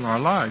work in our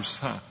lives,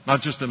 huh?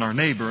 Not just in our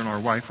neighbor and our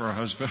wife or our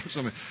husband or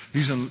something.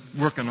 He's at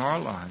work in our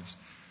lives.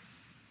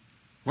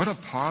 What a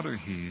potter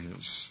He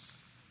is.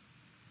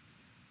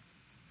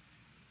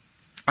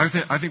 I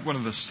think one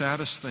of the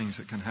saddest things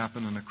that can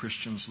happen in a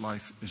Christian's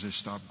life is they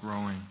stop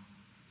growing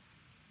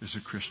as a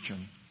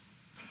Christian.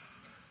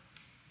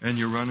 And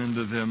you run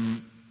into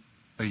them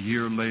a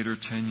year later,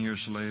 10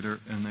 years later,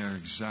 and they're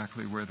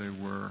exactly where they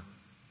were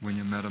when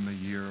you met them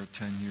a year or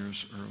 10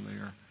 years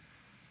earlier.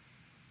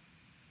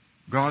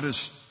 God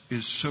is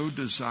so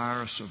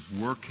desirous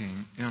of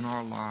working in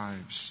our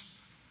lives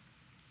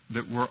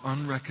that we're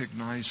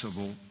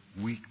unrecognizable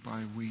week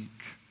by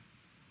week.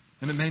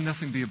 And it may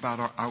nothing be about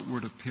our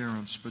outward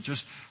appearance, but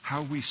just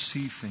how we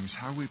see things,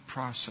 how we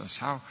process,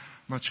 how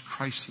much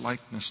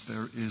Christ-likeness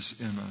there is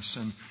in us.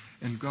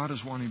 And God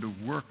is wanting to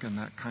work in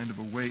that kind of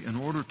a way in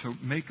order to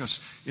make us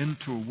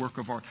into a work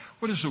of art.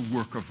 What is a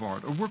work of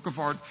art? A work of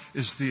art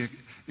is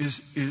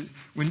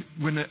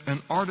when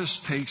an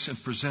artist takes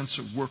and presents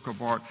a work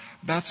of art,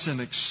 that's an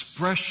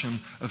expression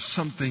of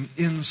something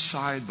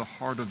inside the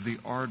heart of the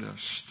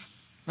artist.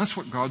 That's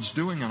what God's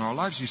doing in our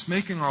lives. He's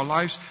making our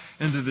lives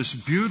into this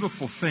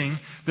beautiful thing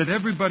that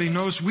everybody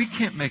knows we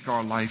can't make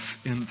our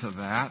life into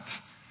that.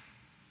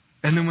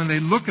 And then when they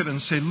look at it and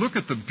say, look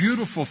at the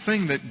beautiful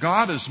thing that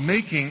God is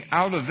making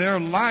out of their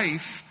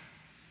life,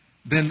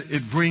 then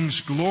it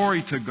brings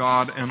glory to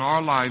God, and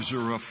our lives are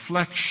a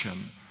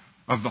reflection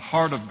of the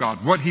heart of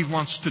God, what He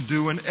wants to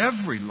do in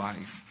every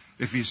life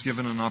if He's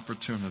given an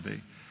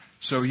opportunity.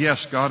 So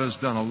yes, God has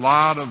done a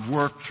lot of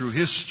work through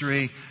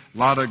history, a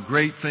lot of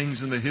great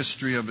things in the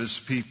history of His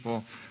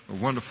people. It's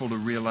wonderful to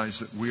realize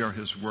that we are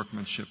His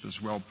workmanship as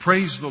well.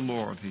 Praise the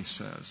Lord, He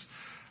says.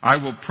 I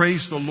will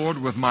praise the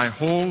Lord with my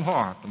whole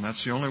heart. And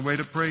that's the only way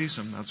to praise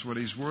Him. That's what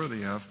He's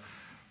worthy of.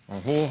 A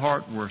whole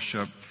heart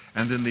worship.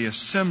 And in the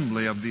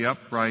assembly of the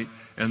upright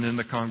and in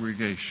the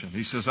congregation.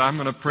 He says, I'm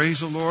going to praise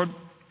the Lord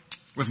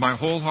with my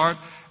whole heart.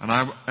 And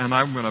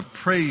I'm going to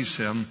praise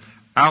Him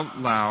out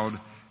loud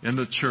in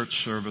the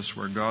church service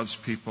where God's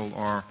people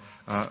are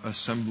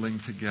assembling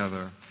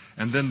together.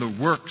 And then the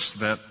works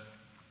that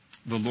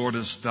the Lord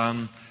has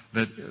done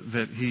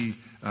that He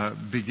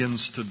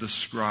begins to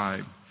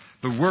describe.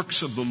 The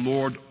works of the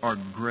Lord are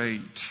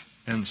great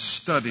and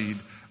studied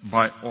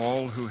by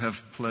all who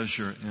have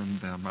pleasure in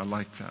them. I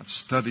like that.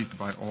 Studied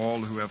by all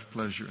who have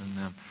pleasure in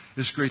them.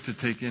 It's great to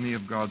take any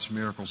of God's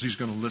miracles. He's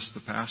going to list the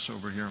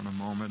Passover here in a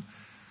moment.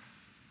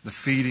 The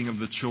feeding of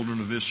the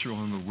children of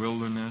Israel in the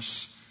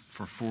wilderness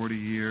for 40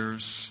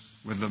 years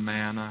with the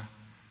manna.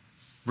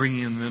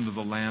 Bringing them into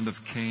the land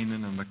of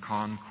Canaan and the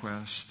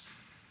conquest.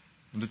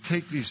 And to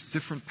take these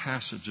different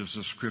passages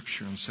of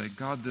Scripture and say,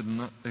 God did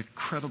an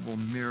incredible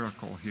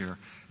miracle here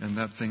and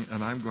that thing,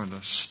 and I'm going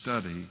to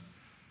study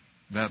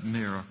that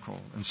miracle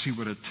and see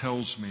what it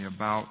tells me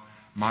about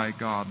my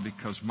God,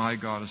 because my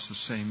God is the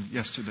same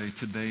yesterday,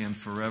 today, and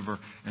forever,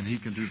 and He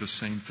can do the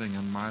same thing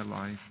in my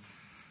life.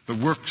 The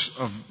works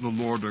of the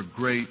Lord are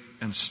great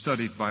and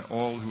studied by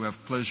all who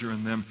have pleasure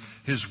in them.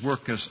 His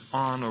work is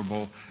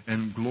honorable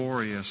and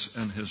glorious,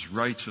 and His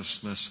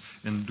righteousness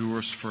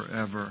endures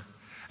forever.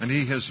 And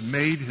He has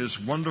made His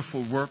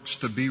wonderful works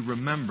to be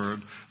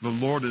remembered. The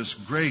Lord is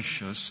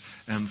gracious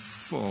and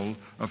full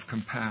of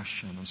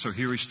compassion. And so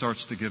here He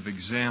starts to give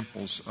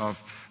examples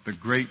of the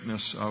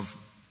greatness of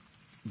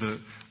the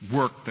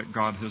work that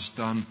God has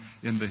done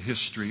in the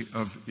history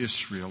of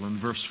Israel. In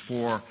verse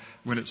 4,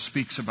 when it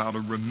speaks about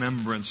a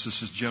remembrance,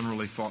 this is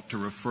generally thought to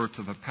refer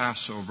to the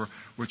Passover,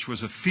 which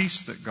was a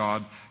feast that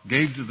God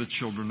gave to the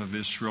children of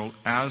Israel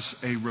as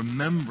a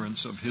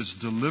remembrance of His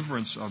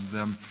deliverance of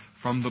them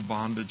from the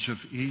bondage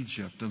of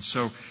Egypt. And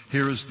so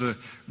here is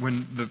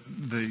when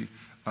the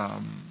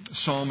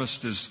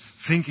psalmist is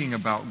thinking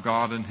about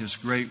God and His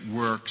great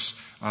works.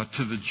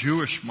 To the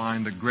Jewish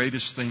mind, the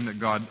greatest thing that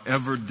God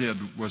ever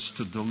did was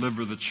to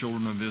deliver the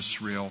children of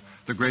Israel,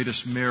 the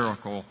greatest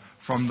miracle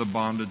from the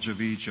bondage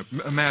of Egypt.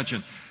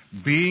 Imagine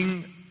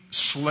being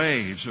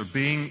slaves or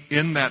being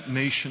in that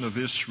nation of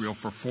Israel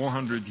for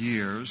 400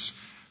 years,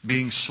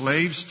 being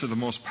slaves to the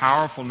most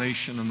powerful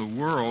nation in the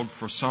world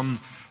for some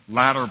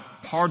latter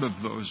part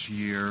of those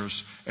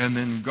years, and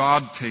then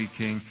God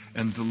taking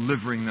and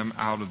delivering them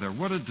out of there.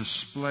 What a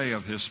display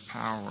of His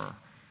power.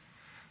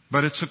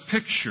 But it's a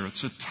picture,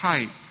 it's a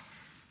type.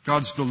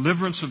 God's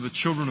deliverance of the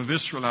children of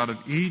Israel out of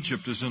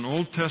Egypt is an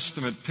Old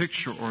Testament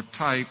picture or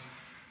type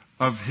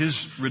of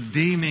His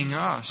redeeming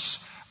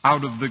us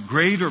out of the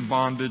greater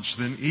bondage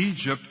than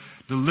Egypt,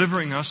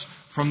 delivering us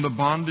from the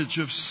bondage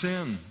of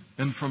sin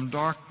and from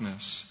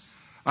darkness.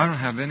 I don't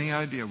have any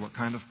idea what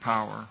kind of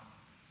power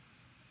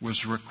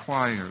was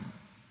required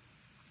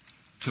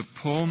to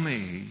pull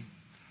me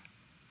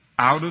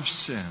out of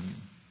sin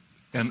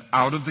and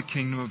out of the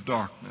kingdom of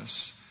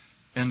darkness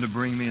and to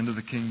bring me into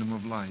the kingdom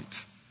of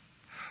light.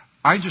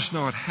 I just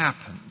know it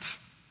happened.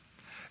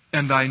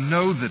 And I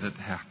know that it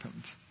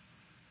happened.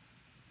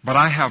 But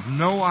I have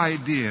no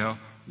idea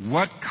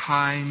what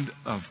kind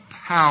of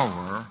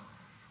power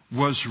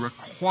was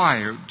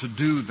required to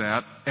do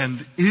that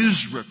and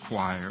is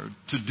required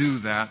to do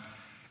that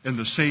in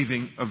the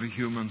saving of a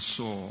human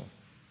soul.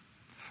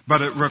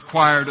 But it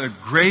required a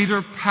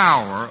greater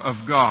power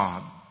of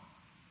God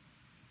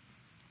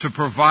to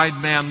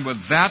provide man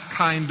with that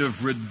kind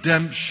of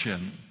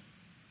redemption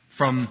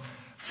from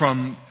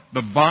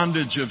the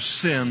bondage of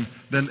sin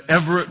than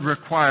ever it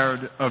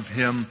required of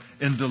him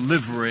in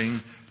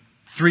delivering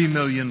 3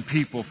 million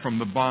people from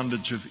the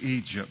bondage of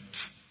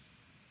Egypt.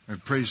 I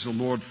praise the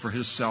Lord for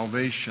His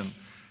salvation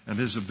and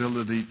His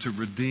ability to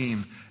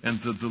redeem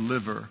and to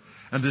deliver.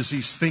 And as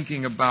he's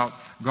thinking about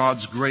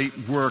God's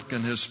great work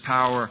and His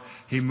power,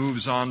 he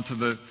moves on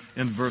to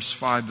in verse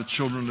 5, the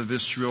children of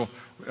Israel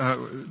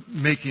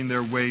making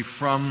their way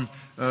from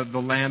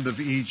the land of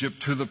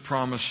Egypt to the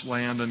promised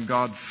land, and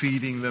God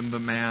feeding them the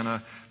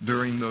manna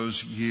during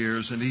those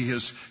years. And He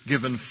has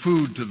given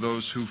food to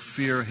those who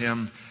fear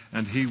Him,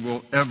 and He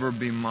will ever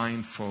be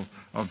mindful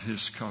of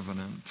His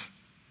covenant.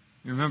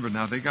 You remember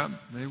now, they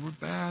were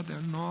bad,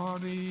 they're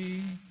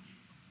naughty.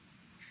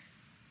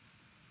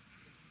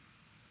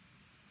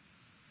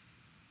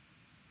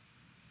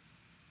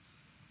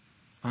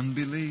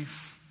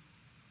 Unbelief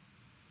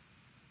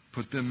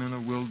put them in a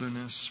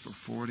wilderness for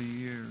 40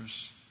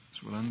 years.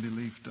 That's what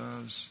unbelief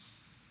does.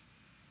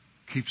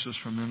 Keeps us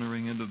from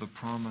entering into the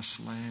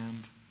promised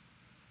land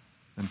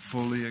and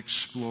fully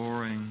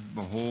exploring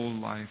the whole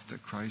life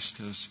that Christ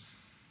has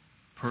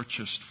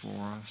purchased for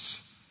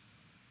us.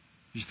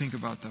 You think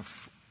about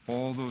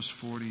all those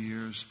 40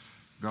 years,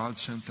 God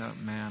sent that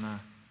manna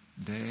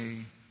day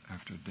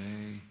after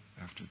day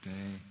after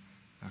day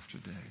after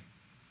day.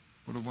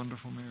 What a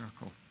wonderful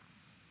miracle.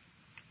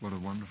 What a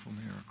wonderful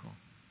miracle.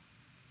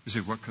 You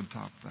see, what could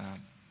top that?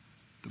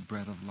 The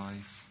bread of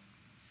life,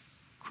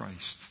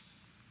 Christ.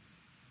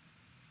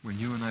 When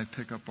you and I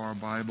pick up our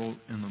Bible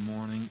in the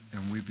morning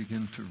and we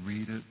begin to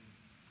read it,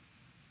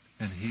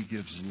 and He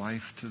gives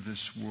life to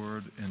this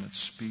Word and it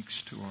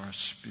speaks to our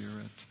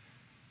spirit,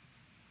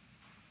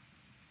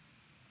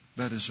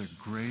 that is a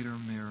greater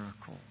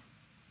miracle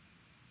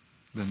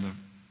than the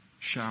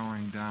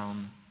showering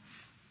down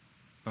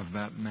of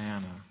that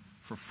manna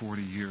for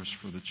 40 years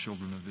for the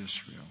children of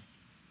Israel.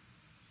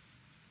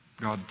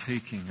 God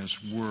taking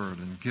His Word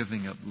and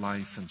giving it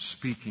life and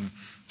speaking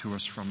to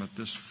us from it,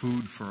 this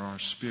food for our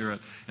spirit.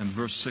 In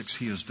verse 6,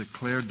 He has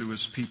declared to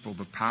His people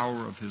the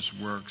power of His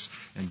works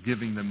and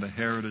giving them the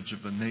heritage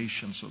of the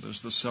nation. So there's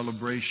the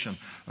celebration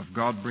of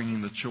God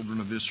bringing the children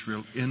of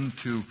Israel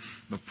into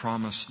the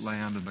promised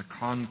land and the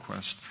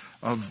conquest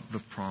of the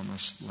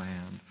promised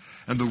land.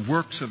 And the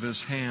works of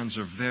His hands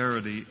are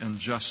verity and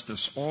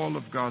justice. All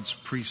of God's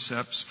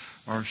precepts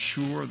are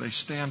sure. They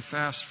stand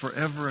fast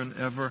forever and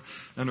ever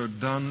and are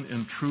done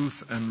in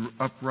truth and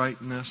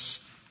uprightness.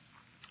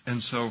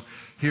 And so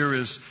here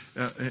is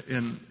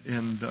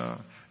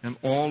in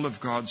all of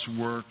God's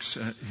works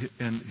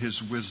and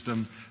His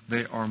wisdom,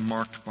 they are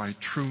marked by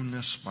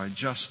trueness, by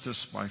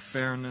justice, by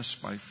fairness,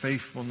 by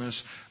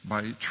faithfulness,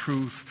 by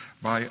truth,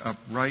 by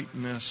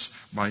uprightness,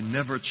 by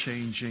never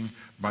changing,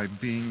 by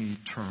being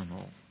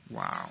eternal.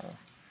 Wow.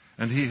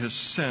 And He has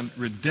sent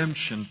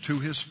redemption to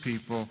His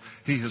people.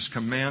 He has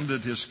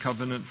commanded His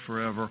covenant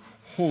forever.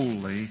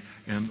 Holy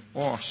and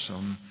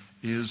awesome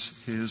is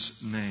His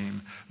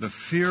name. The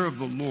fear of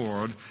the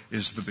Lord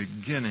is the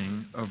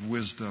beginning of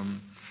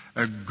wisdom.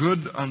 A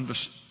good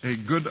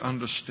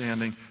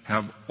understanding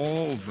have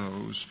all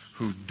those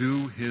who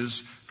do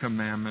His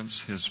commandments.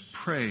 His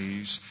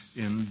praise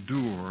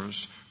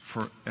endures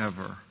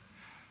forever.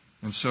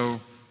 And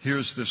so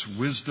here's this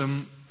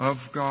wisdom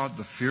of God.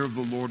 The fear of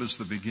the Lord is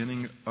the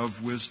beginning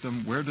of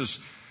wisdom.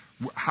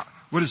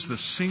 What is the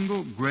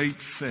single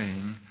great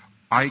thing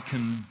I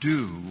can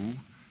do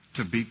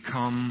to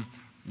become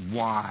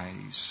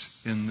wise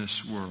in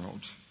this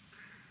world?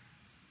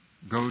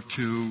 Go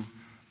to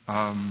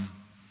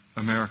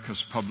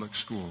America's public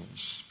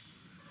schools,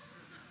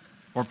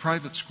 or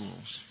private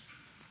schools,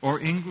 or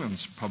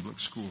England's public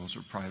schools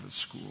or private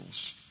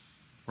schools,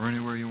 or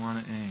anywhere you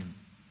want to aim.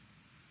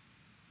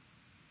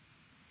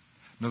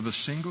 No, the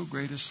single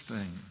greatest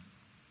thing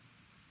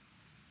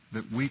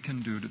that we can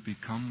do to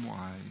become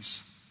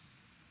wise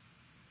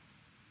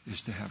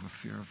is to have a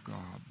fear of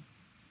God.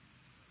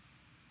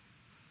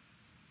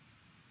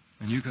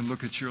 And you can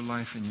look at your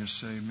life and you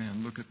say,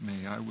 man, look at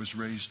me. I was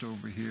raised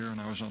over here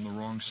and I was on the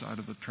wrong side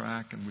of the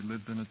track and we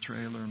lived in a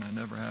trailer and I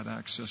never had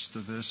access to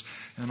this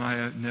and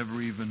I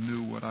never even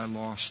knew what I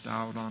lost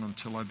out on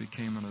until I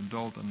became an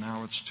adult and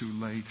now it's too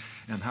late.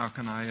 And how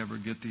can I ever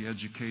get the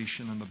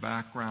education and the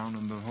background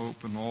and the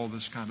hope and all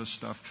this kind of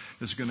stuff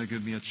that's going to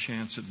give me a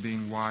chance at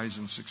being wise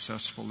and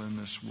successful in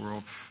this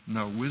world?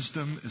 No,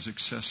 wisdom is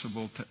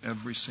accessible to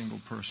every single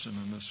person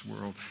in this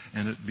world,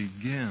 and it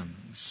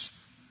begins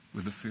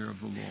with the fear of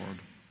the Lord.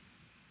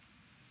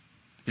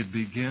 It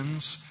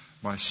begins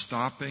by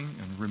stopping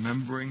and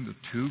remembering the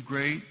two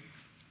great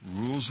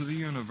rules of the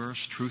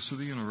universe, truths of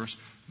the universe.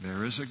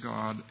 There is a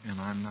God, and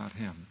I'm not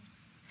him.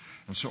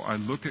 And so I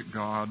look at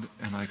God,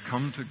 and I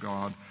come to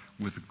God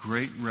with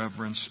great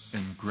reverence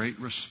and great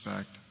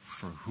respect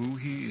for who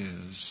he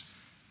is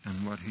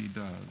and what he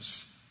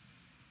does.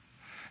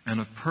 And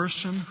a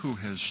person who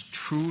has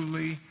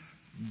truly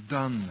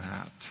done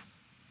that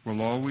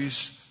will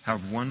always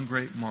have one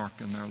great mark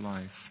in their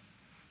life.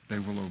 They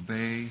will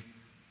obey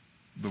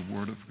the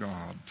Word of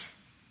God.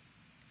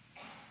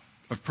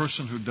 A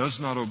person who does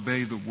not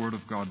obey the Word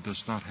of God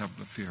does not have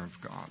the fear of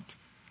God.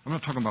 I'm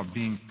not talking about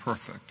being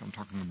perfect. I'm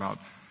talking about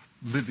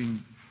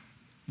living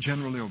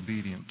generally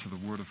obedient to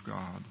the Word of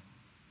God.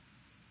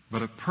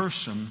 But a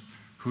person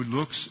who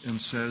looks and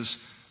says,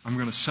 I'm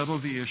going to settle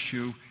the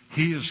issue.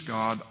 He is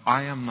God.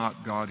 I am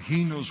not God.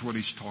 He knows what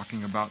he's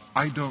talking about.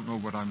 I don't know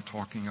what I'm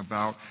talking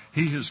about.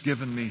 He has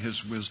given me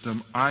his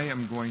wisdom. I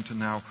am going to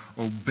now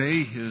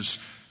obey his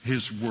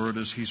word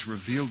as he's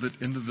revealed it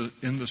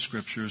in the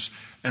scriptures.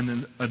 And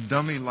then a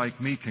dummy like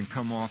me can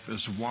come off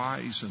as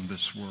wise in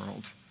this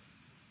world.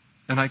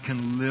 And I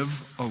can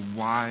live a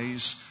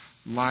wise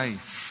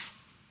life.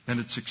 And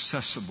it's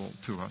accessible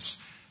to us.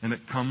 And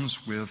it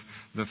comes with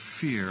the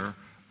fear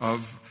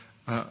of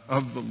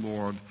the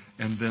Lord,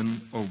 and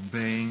then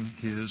obeying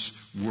his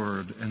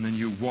word. And then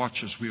you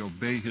watch as we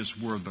obey his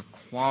word, the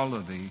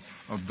quality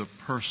of the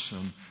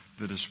person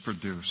that is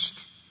produced.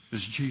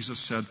 As Jesus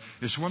said,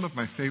 it's one of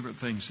my favorite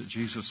things that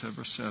Jesus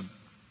ever said.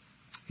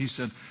 He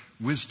said,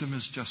 wisdom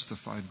is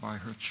justified by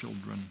her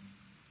children.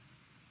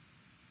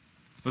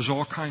 There's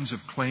all kinds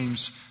of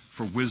claims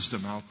for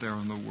wisdom out there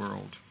in the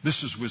world.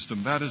 This is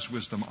wisdom, that is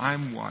wisdom,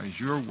 I'm wise,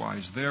 you're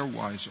wise, they're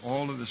wise,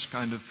 all of this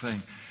kind of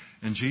thing.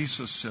 And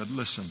Jesus said,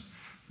 listen,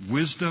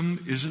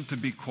 wisdom isn't to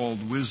be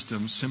called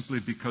wisdom simply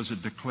because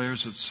it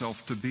declares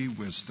itself to be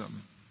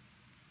wisdom.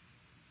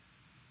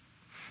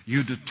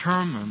 You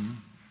determine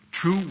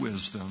true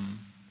wisdom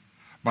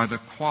by the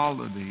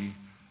quality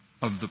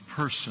of the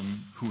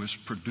person who is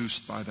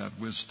produced by that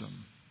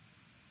wisdom.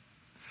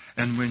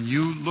 And when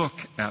you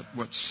look at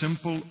what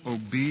simple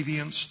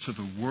obedience to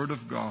the Word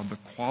of God, the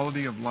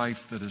quality of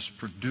life that is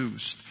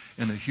produced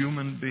in a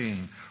human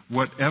being,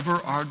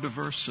 whatever our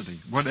diversity,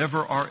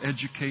 whatever our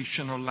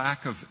education or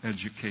lack of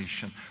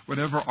education,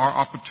 whatever our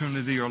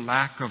opportunity or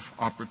lack of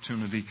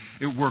opportunity,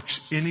 it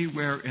works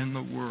anywhere in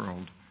the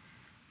world.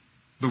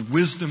 The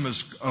wisdom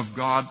of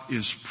God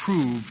is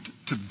proved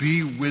to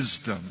be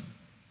wisdom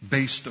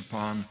based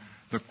upon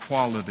the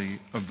quality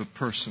of the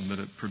person that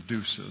it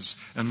produces.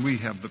 And we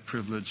have the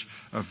privilege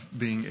of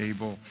being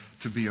able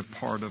to be a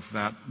part of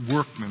that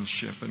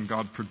workmanship and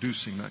God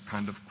producing that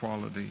kind of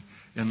quality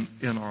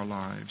in our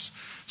lives.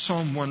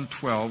 Psalm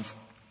 112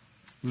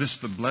 lists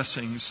the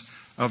blessings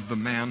of the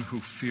man who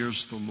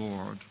fears the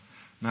Lord.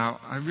 Now,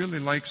 I really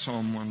like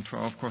Psalm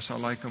 112. Of course, I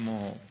like them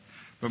all.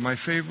 But my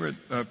favorite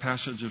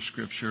passage of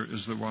Scripture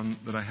is the one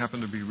that I happen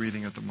to be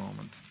reading at the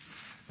moment.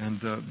 And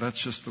that's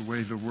just the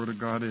way the Word of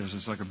God is.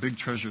 It's like a big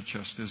treasure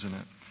chest, isn't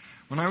it?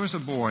 When I was a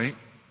boy,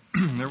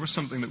 there was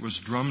something that was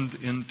drummed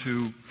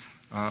into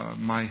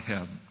my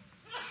head.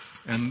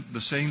 And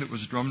the saying that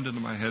was drummed into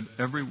my head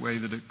every way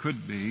that it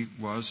could be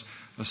was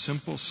a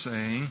simple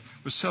saying.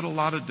 It was said a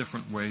lot of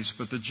different ways,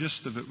 but the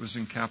gist of it was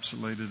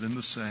encapsulated in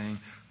the saying,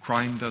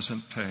 crime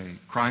doesn't pay,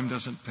 crime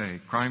doesn't pay,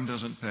 crime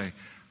doesn't pay,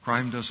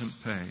 crime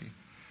doesn't pay.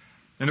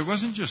 And it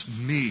wasn't just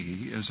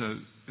me as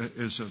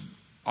a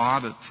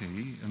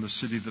oddity in the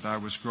city that I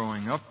was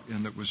growing up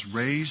in that was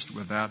raised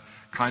with that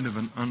kind of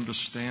an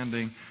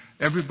understanding.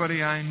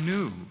 Everybody I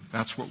knew,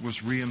 that's what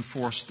was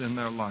reinforced in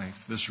their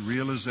life, this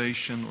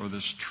realization or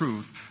this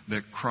truth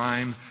that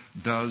crime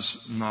does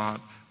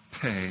not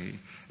pay.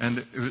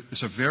 And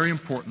it's a very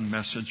important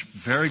message.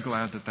 Very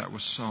glad that that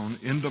was sown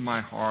into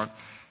my heart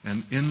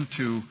and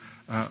into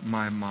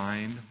my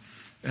mind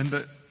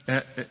and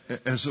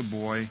as a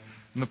boy.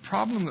 And the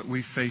problem that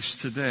we face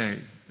today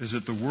is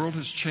that the world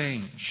has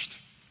changed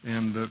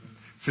in the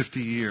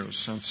 50 years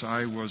since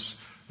I was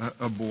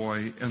a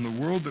boy. And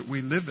the world that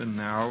we live in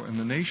now and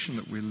the nation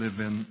that we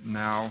live in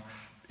now,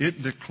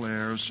 it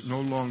declares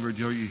no longer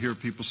do you hear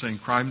people saying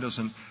crime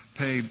doesn't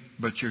pay,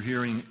 but you're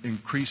hearing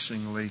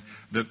increasingly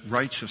that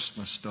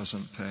righteousness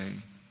doesn't pay.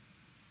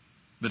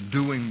 That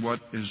doing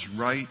what is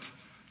right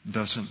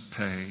doesn't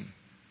pay.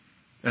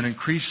 And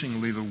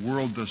increasingly the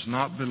world does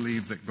not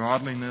believe that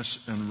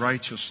godliness and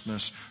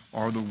righteousness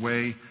are the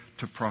way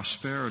to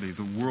prosperity.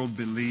 The world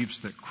believes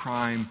that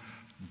crime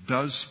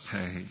does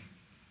pay.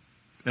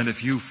 And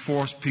if you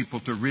force people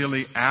to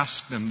really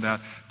ask them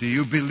that, do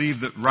you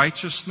believe that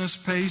righteousness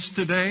pays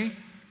today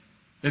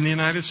in the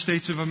United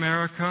States of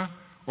America?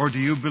 Or do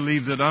you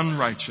believe that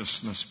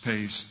unrighteousness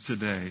pays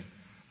today?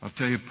 I'll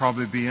tell you, it'd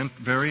probably be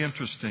very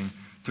interesting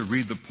to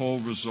read the poll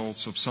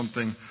results of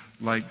something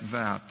like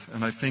that.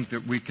 And I think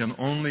that we can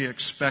only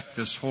expect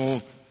this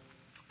whole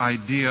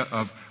idea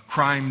of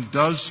crime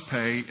does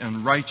pay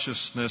and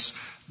righteousness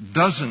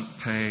doesn't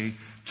pay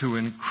to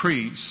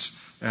increase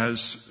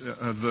as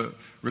the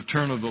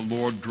return of the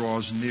Lord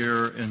draws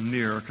near and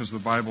near, because the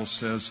Bible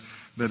says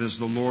that as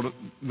the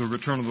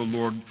return of the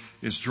Lord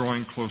is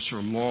drawing closer,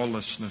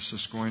 lawlessness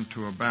is going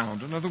to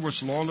abound. In other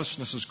words,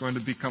 lawlessness is going to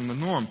become the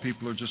norm.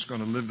 People are just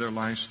going to live their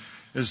lives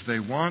as they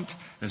want,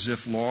 as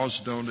if laws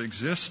don't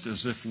exist,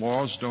 as if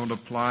laws don't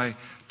apply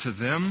to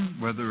them,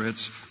 whether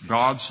it's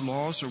God's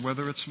laws or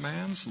whether it's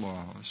man's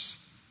laws.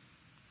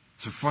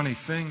 It's a funny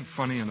thing,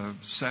 funny in a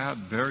sad,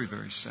 very,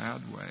 very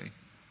sad way.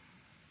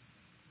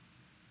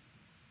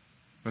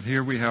 But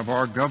here we have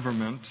our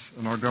government,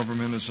 and our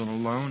government isn't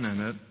alone in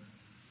it.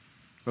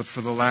 But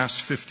for the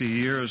last 50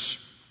 years,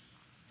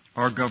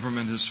 our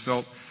government has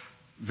felt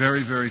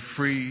very, very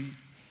free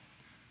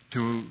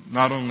to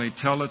not only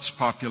tell its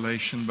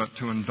population, but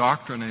to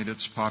indoctrinate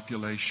its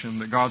population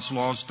that God's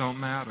laws don't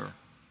matter.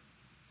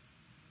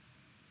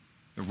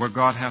 That what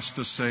God has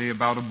to say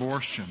about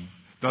abortion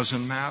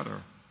doesn't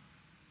matter.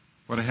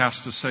 What it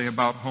has to say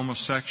about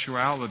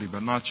homosexuality,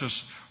 but not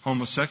just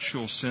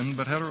homosexual sin,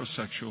 but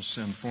heterosexual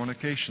sin,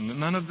 fornication. That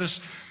none of this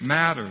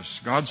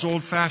matters. God's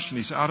old-fashioned.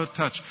 He's out of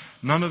touch.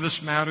 None of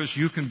this matters.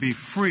 You can be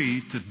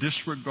free to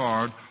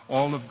disregard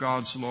all of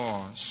God's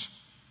laws.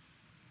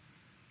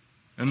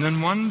 And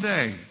then one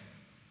day,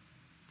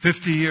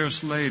 50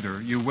 years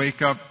later, you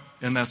wake up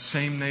in that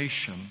same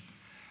nation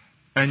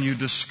and you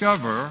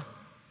discover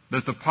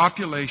that the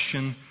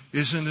population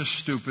isn't as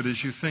stupid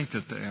as you think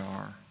that they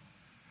are.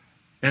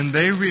 And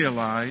they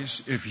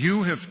realize, if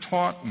you have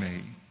taught me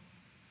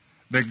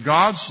that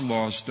God's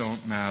laws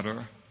don't matter,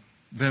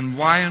 then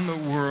why in the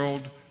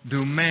world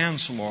do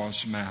man's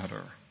laws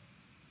matter?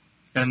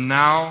 And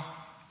now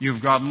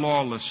you've got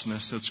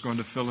lawlessness that's going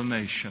to fill a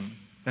nation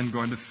and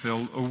going to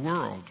fill a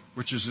world,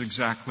 which is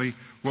exactly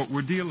what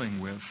we're dealing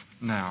with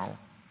now.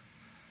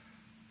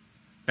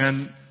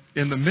 And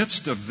in the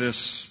midst of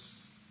this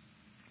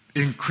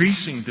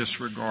increasing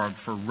disregard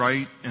for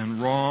right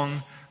and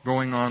wrong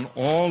going on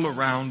all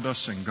around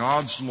us in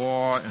God's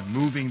law and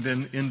moving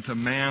then into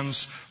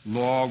man's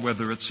law,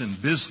 whether it's in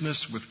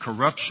business with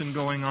corruption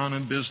going on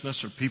in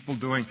business or people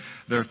doing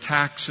their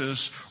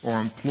taxes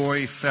or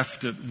employee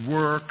theft at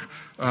work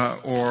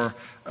or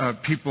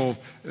people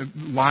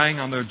lying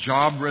on their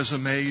job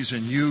resumes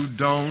and you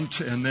don't,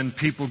 and then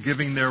people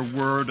giving their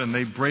word and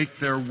they break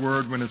their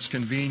word when it's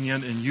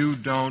convenient and you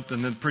don't,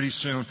 and then pretty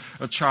soon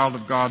a child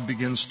of God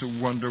begins to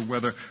wonder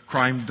whether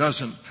crime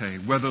doesn't pay,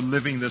 whether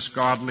living this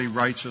godly,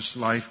 righteous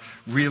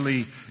life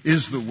really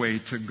is the way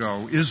to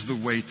go, is the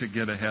way to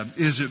get ahead,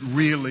 is it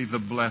really the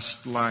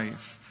blessed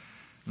life?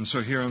 And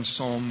so here in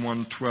Psalm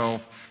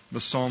 112,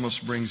 the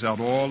psalmist brings out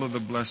all of the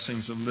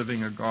blessings of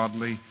living a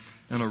godly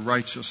and a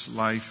righteous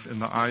life in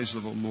the eyes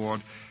of the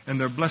Lord. And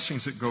they're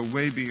blessings that go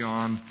way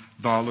beyond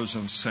dollars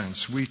and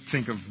cents. We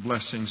think of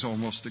blessings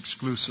almost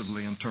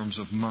exclusively in terms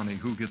of money.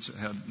 Who gets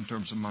ahead in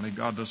terms of money?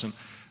 God doesn't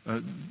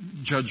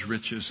judge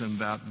riches in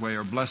that way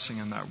or blessing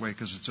in that way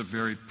because it's a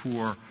very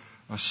poor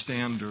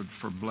standard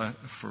for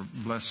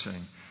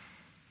blessing.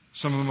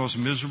 Some of the most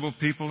miserable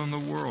people in the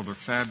world are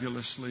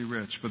fabulously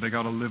rich, but they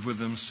got to live with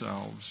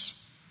themselves.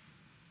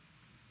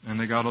 And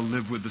they got to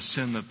live with the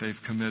sin that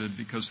they've committed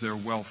because their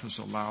wealth has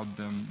allowed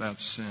them that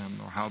sin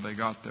or how they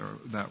got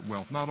that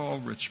wealth. Not all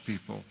rich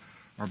people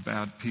are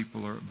bad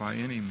people or by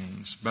any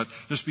means. But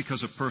just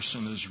because a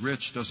person is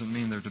rich doesn't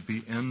mean they're to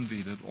be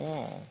envied at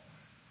all.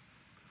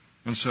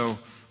 And so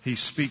he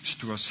speaks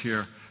to us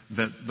here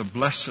that the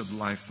blessed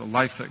life, the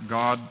life that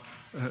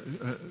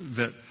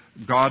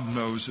God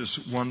knows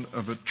is one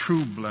of a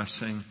true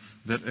blessing,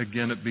 that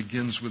again it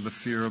begins with the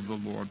fear of the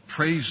Lord.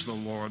 Praise the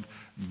Lord.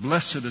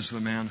 Blessed is the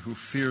man who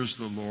fears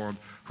the Lord,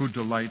 who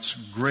delights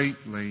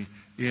greatly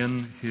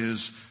in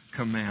his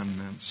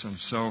commandments. And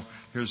so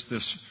here's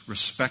this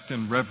respect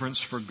and reverence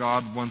for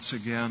God once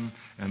again,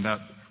 and that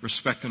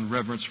respect and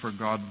reverence for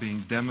God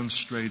being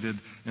demonstrated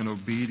in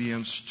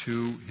obedience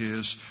to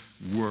his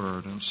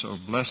word. And so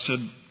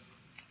blessed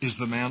is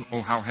the man,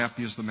 oh how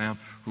happy is the man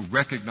who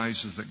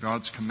recognizes that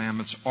God's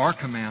commandments are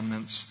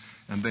commandments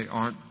and they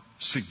aren't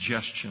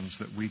suggestions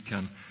that we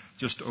can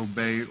just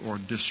obey or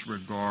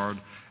disregard.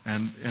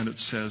 And it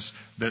says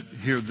that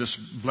here this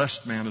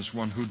blessed man is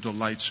one who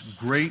delights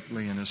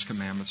greatly in his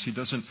commandments. He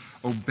doesn't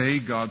obey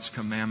God's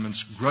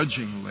commandments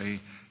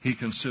grudgingly. He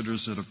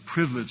considers it a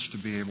privilege to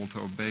be able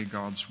to obey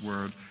God's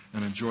word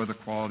and enjoy the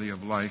quality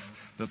of life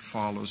that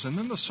follows. And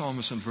then the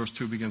psalmist in verse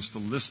 2 begins to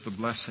list the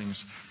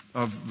blessings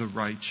of the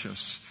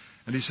righteous.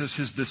 And he says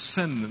his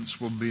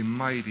descendants will be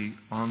mighty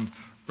on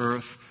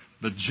earth.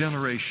 The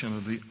generation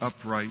of the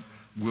upright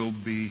will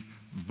be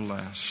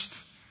blessed.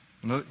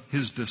 And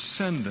his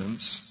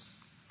descendants,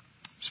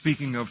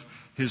 speaking of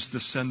his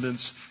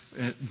descendants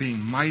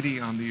being mighty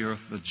on the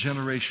earth, the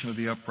generation of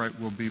the upright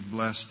will be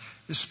blessed.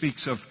 This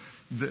speaks of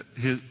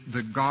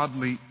the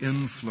godly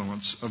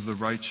influence of the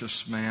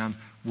righteous man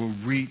will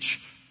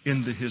reach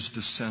into his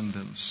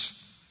descendants.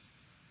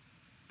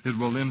 It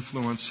will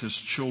influence his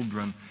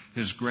children,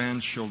 his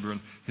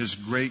grandchildren, his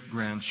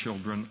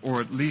great-grandchildren,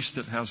 or at least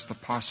it has the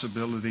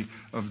possibility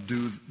of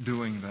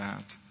doing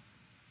that.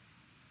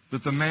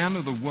 That the man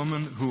or the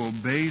woman who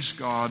obeys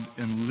God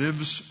and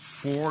lives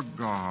for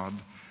God,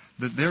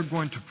 that they're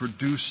going to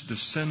produce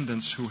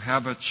descendants who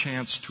have a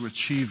chance to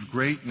achieve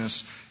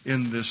greatness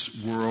in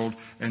this world,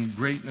 and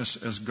greatness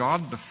as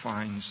God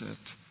defines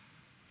it.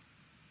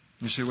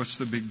 You say, what's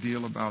the big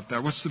deal about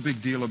that? What's the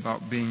big deal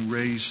about being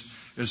raised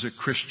as a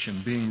Christian,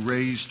 being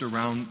raised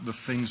around the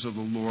things of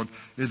the Lord?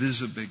 It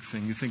is a big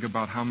thing. You think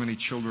about how many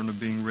children are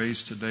being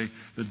raised today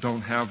that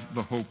don't have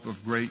the hope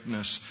of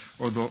greatness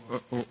or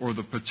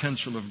the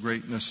potential of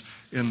greatness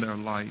in their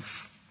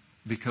life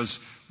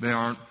because they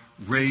aren't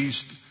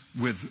raised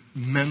with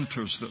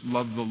mentors that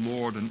love the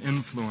Lord and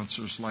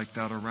influencers like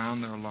that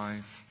around their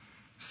life.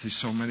 See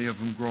so many of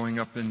them growing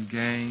up in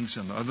gangs,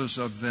 and others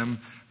of them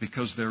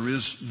because there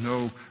is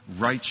no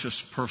righteous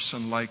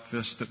person like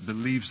this that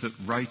believes that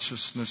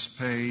righteousness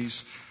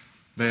pays.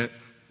 The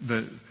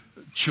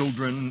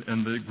children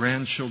and the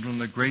grandchildren,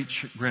 the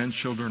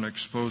great-grandchildren are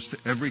exposed to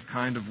every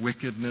kind of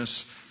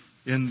wickedness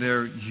in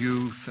their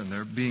youth, and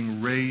they're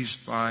being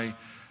raised by,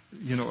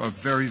 a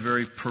very,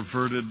 very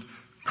perverted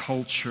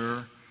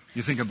culture.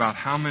 You think about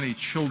how many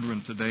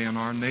children today in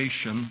our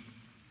nation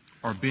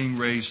are being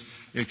raised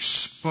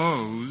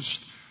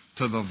exposed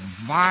to the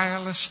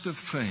vilest of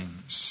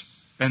things,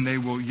 and they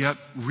will yet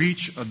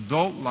reach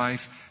adult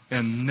life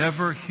and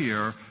never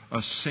hear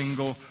a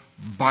single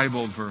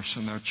Bible verse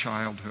in their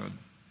childhood.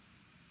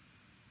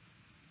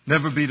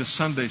 Never be to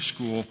Sunday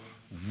school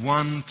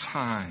one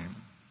time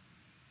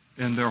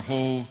in their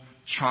whole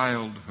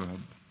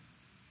childhood.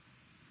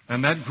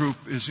 And that group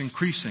is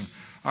increasing.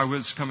 I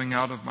was coming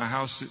out of my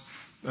house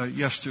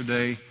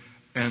yesterday,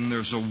 and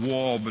there's a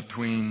wall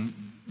between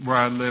where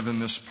I live in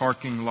this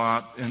parking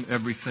lot and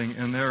everything,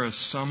 and there is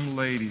some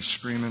lady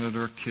screaming at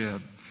her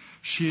kid.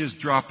 She is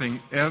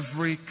dropping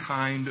every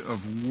kind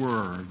of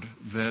word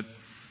that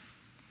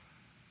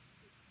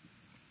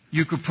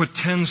you could put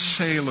 10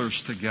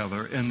 sailors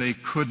together, and they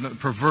couldn't,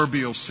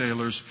 proverbial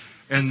sailors,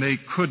 and they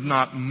could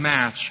not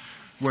match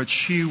what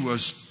she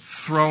was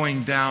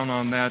throwing down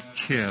on that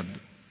kid.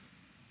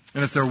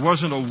 And if there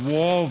wasn't a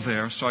wall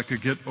there so I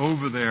could get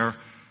over there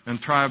and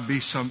try to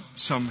be some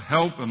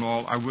help and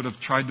all, I would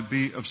have tried to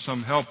be of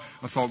some help.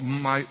 I thought,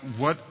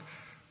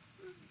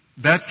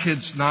 that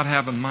kid's not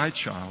having my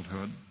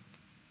childhood.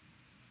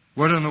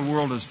 What in the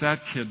world is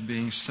that kid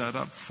being set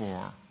up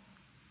for?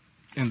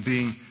 And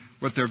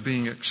what they're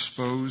being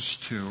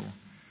exposed to.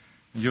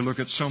 And you look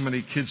at so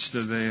many kids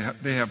today,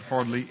 they have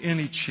hardly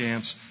any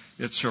chance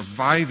at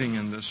surviving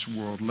in this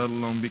world, let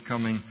alone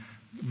becoming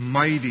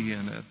mighty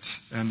in it.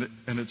 And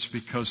it's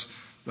because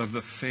of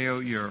the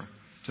failure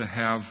to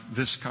have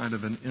this kind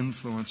of an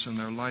influence in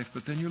their life.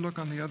 But then you look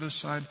on the other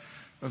side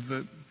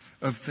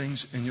of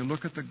things, and you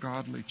look at the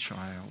godly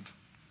child.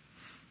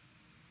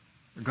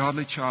 The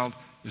godly child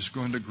is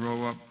going to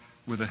grow up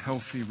with a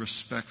healthy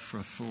respect for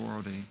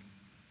authority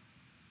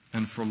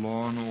and for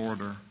law and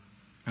order.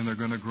 And they're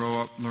going to grow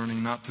up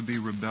learning not to be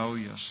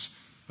rebellious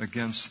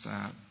against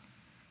that.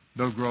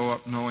 They'll grow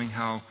up knowing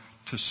how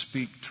to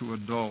speak to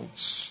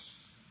adults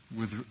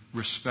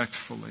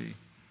respectfully.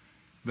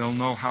 They'll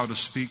know how to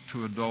speak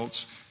to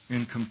adults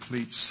in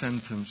complete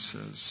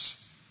sentences.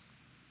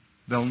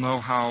 They'll know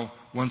how,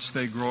 once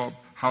they grow up,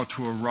 how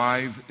to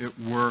arrive at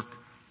work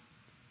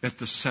at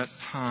the set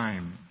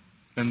time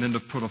and then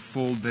to put a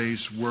full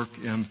day's work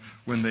in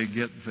when they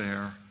get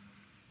there.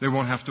 They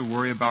won't have to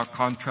worry about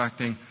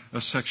contracting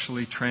a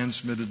sexually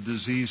transmitted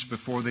disease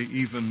before they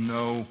even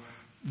know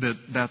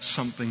that that's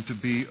something to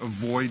be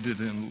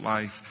avoided in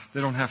life. They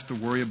don't have to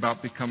worry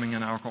about becoming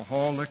an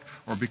alcoholic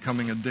or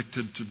becoming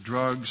addicted to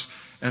drugs,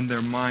 and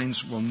their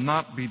minds will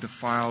not be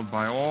defiled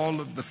by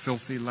all of the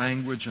filthy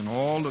language and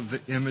all of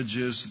the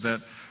images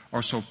that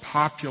are so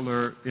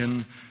popular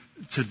in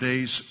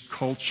today's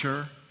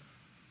culture.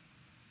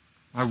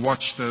 I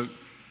watched the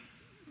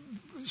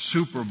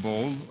Super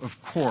Bowl,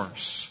 of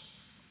course,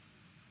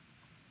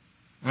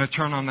 and I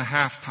turn on the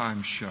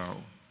halftime show.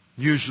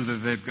 Usually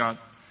they've got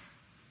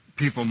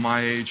people my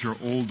age or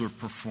older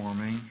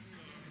performing.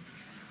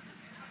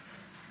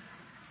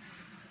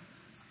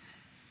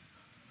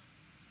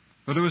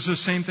 But it was the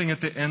same thing at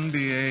the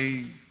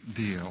NBA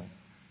deal.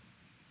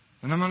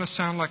 And I'm going to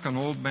sound like an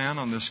old man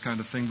on this kind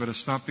of thing, but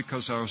it's not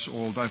because I was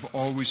old. I've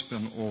always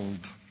been old.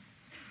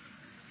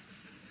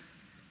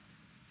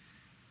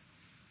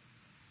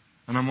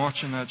 And I'm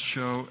watching that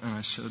show, and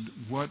I said,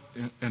 what?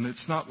 And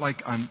it's not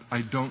like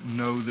I don't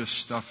know this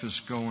stuff is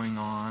going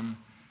on.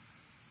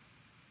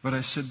 But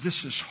I said,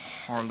 this is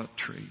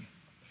harlotry.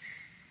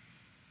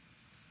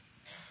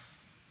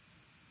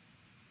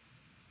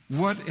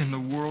 What in the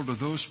world are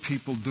those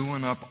people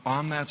doing up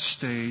on that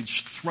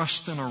stage,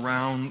 thrusting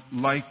around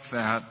like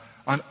that?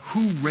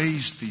 Who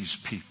raised these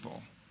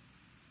people?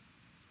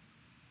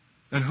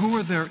 And who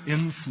are their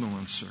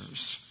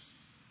influencers?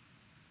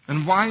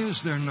 And why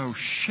is there no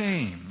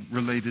shame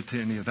related to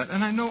any of that?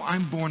 And I know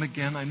I'm born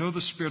again. I know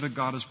the Spirit of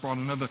God has brought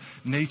another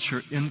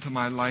nature into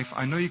my life.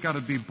 I know you got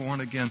to be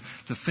born again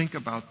to think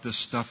about this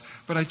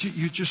stuff. But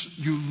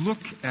you look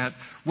at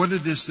what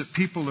it is that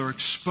people are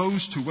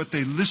exposed to, what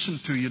they listen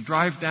to. You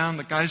drive down,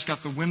 the guy's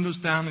got the windows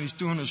down and he's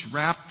doing his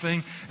rap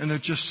thing, and they're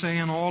just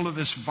saying all of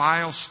this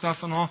vile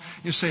stuff and all.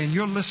 You're saying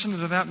you're listening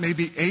to that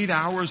maybe 8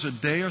 hours a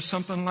day or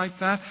something like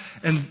that,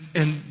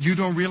 and you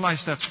don't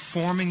realize that's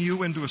forming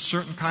you into a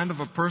certain kind of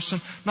a person.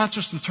 Not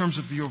just in terms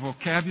of your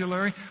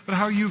vocabulary, but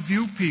how you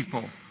view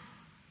people.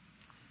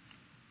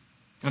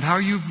 And how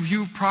you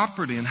view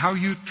property, and how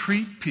you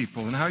treat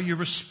people, and how you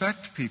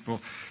respect people.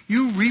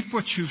 You reap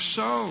what you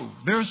sow.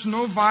 There's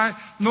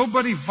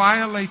nobody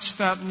violates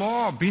that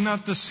law. Be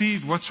not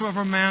deceived.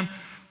 Whatsoever man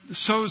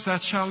sows,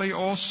 that shall he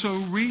also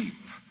reap.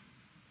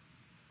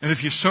 And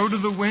if you sow to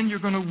the wind, you're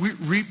going to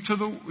reap to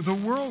the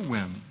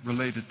whirlwind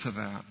related to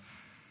that.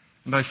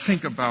 And I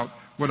think about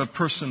what a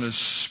person is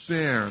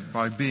spared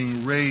by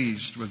being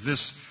raised with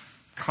this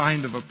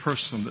kind of a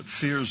person that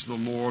fears the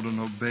Lord and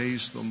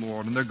obeys the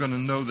Lord. And they're going to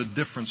know the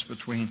difference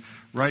between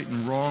right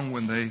and wrong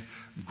when they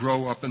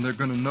grow up. And they're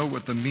going to know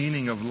what the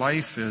meaning of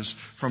life is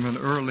from an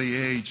early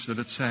age, that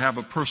it's to have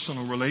a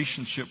personal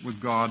relationship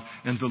with God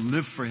and to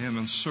live for Him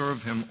and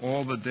serve Him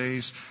all the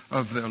days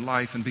of their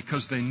life. And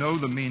because they know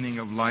the meaning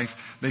of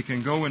life, they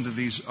can go into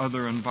these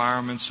other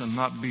environments and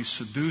not be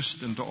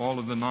seduced into all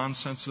of the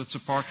nonsense that's a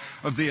part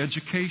of the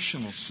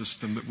educational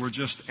system, that we're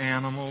just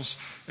animals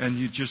and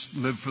you just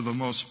live for the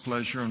most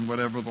pleasure and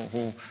whatever, the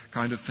whole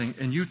kind of thing.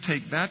 And you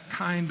take that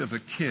kind of a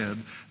kid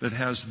that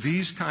has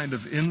these kind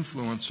of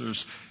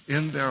influencers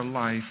in their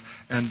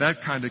life, and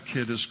that kind of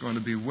kid is going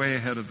to be way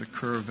ahead of the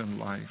curve in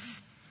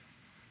life.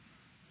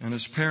 And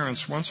as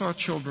parents, once our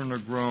children are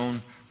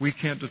grown, we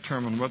can't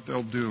determine what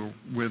they'll do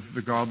with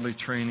the godly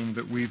training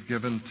that we've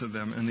given to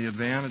them and the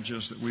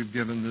advantages that we've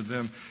given to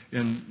them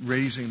in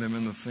raising them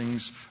in the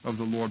things of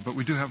the Lord. But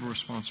we do have a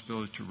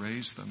responsibility to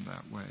raise them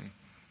that way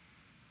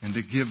and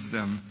to give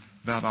them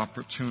that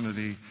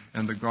opportunity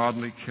and the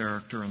godly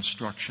character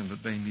instruction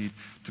that they need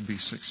to be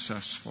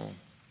successful.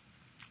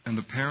 And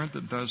the parent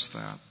that does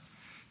that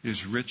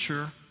is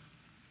richer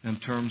in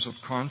terms of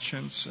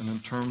conscience and in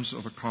terms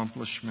of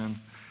accomplishment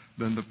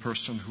than the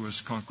person who has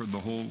conquered the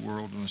whole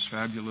world and is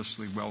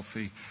fabulously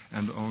wealthy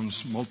and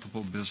owns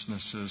multiple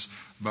businesses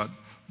but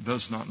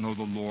does not know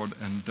the Lord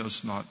and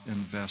does not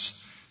invest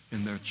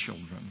in their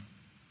children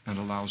and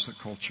allows the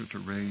culture to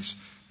raise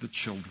the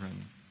children.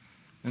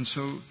 And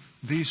so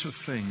these are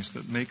things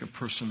that make a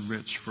person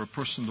rich, for a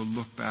person to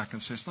look back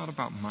and say, it's not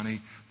about money,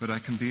 but I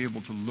can be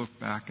able to look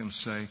back and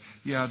say,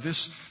 yeah,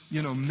 this,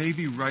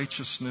 maybe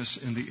righteousness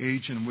in the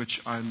age in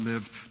which I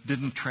lived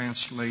didn't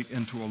translate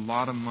into a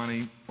lot of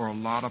money or a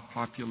lot of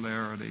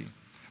popularity.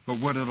 But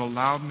what it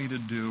allowed me to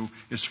do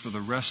is for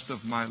the rest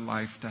of my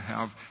life to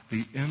have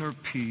the inner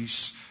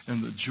peace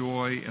and the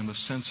joy and the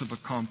sense of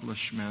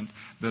accomplishment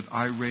that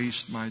I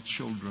raised my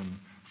children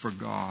for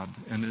God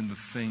and in the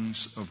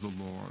things of the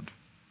Lord.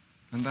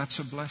 And that's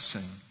a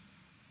blessing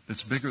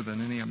that's bigger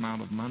than any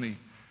amount of money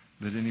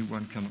that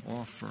anyone can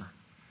offer.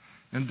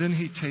 And then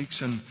he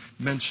takes and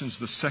mentions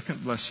the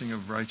second blessing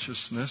of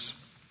righteousness,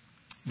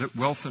 that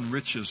wealth and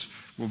riches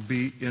will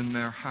be in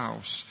their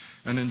house.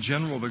 And in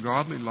general, the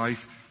godly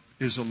life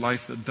is a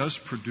life that does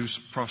produce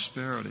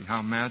prosperity.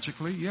 How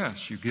magically?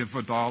 Yes, you give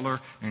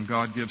 $1 and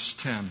God gives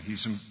 10.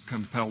 He's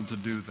compelled to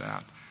do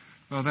that.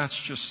 Well, that's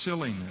just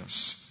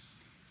silliness.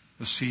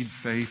 The seed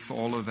faith,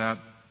 all of that,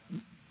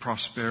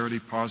 prosperity,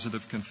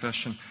 positive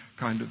confession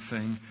kind of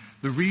thing.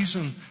 The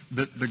reason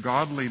that the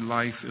godly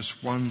life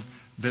is one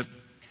that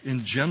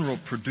in general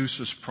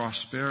produces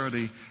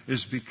prosperity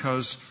is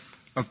because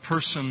a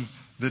person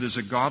that is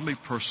a godly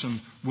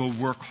person will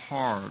work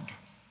hard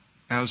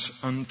as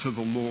unto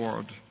the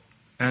Lord.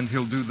 And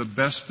he'll do the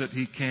best that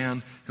he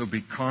can. He'll be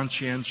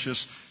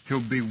conscientious. He'll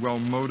be well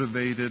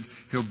motivated.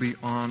 He'll be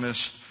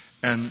honest.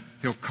 And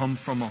he'll come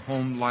from a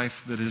home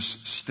life that is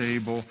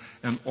stable.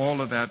 And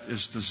all of that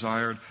is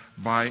desired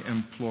by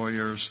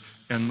employers.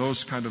 And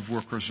those kind of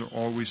workers are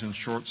always in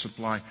short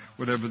supply,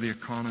 whatever the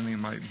economy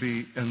might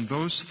be. And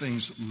those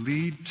things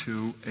lead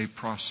to a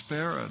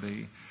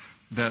prosperity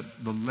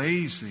that the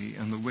lazy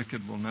and the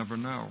wicked will never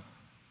know.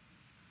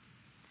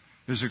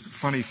 There's a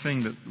funny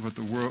thing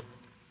that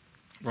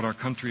what our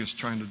country is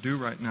trying to do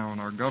right now in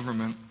our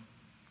government,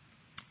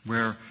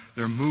 where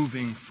they're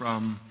moving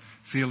from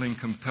feeling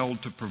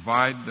compelled to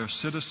provide their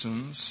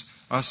citizens,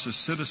 us as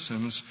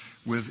citizens,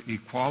 with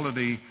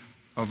equality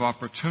of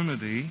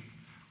opportunity,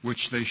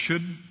 which they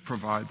should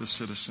provide the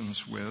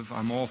citizens with.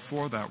 I'm all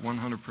for that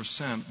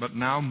 100%, but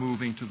now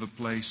moving to the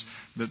place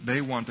that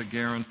they want to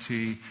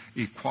guarantee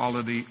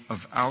equality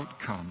of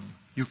outcome.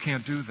 You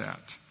can't do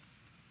that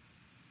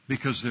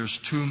because there's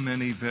too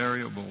many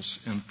variables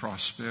in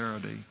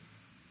prosperity.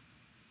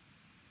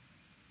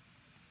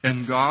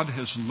 And God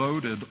has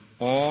loaded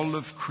all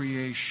of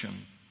creation.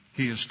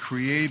 He has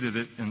created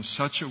it in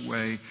such a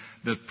way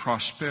that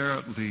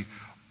prosperity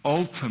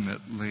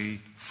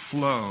ultimately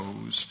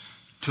flows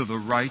to the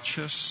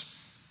righteous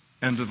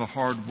and to the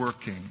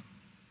hardworking.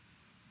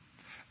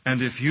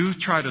 And if you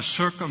try to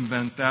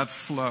circumvent that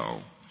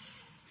flow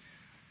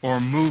or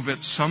move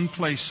it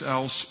someplace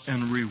else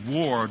and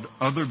reward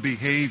other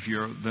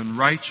behavior than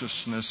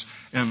righteousness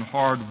and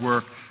hard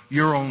work,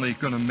 you're only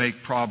going to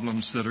make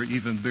problems that are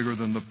even bigger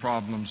than the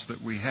problems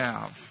that we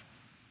have.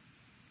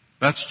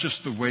 That's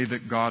just the way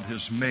that God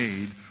has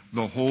made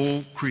the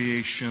whole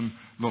creation,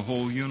 the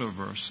whole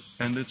universe.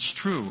 And it's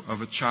true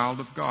of a child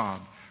of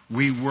God.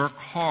 We work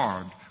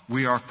hard.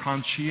 We are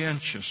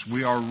conscientious.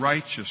 We are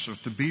righteous, or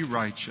to be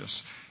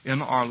righteous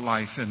in our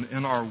life and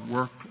in our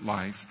work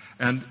life.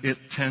 And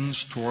it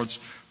tends towards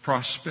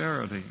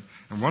prosperity.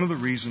 And one of the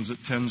reasons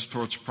it tends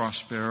towards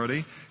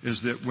prosperity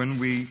is that when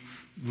we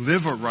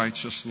live a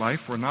righteous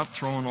life, we're not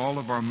throwing all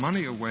of our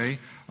money away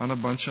on a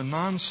bunch of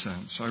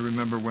nonsense. I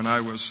remember when I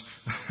was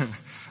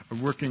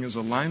working as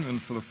a lineman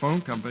for the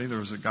phone company, there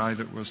was a guy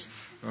that was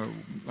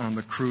on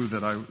the crew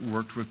that I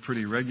worked with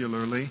pretty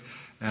regularly,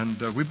 and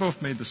we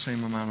both made the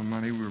same amount of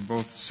money. We were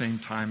both same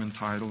time and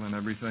title and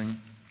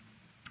everything.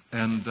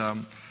 And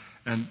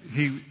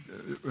he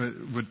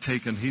would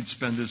take and he'd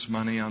spend his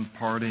money on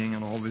partying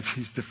and all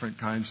these different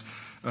kinds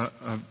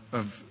of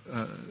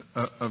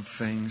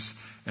things.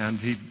 And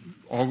he'd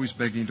always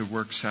begging to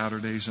work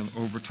Saturdays and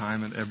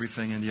overtime and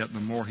everything. And yet the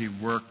more he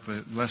worked,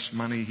 the less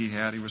money he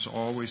had. He was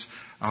always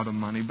out of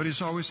money. But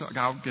he's always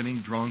out getting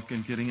drunk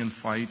and getting in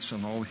fights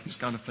and all these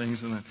kind of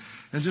things. And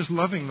just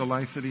loving the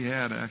life that he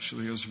had,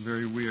 actually. It was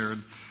very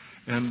weird.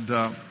 And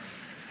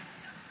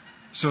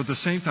so at the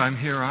same time,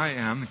 here I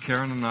am.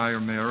 Karen and I are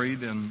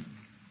married, and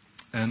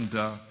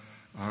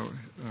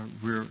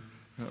we're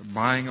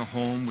buying a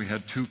home. We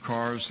had 2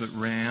 cars that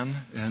ran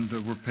and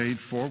were paid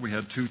for. We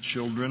had 2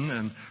 children,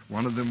 and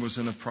one of them was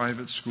in a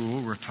private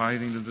school. We're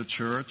tithing to the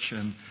church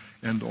and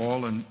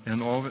all of it.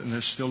 And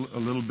there's still a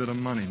little bit of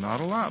money. Not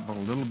a lot, but a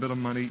little bit of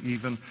money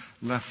even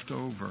left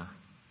over.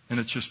 And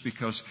it's just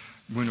because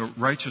when a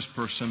righteous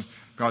person,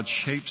 God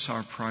shapes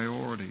our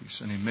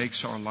priorities and He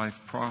makes our life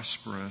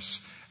prosperous.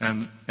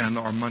 And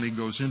our money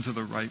goes into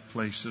the right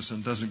places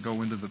and doesn't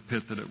go into the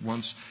pit that it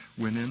once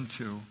went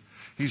into.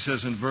 He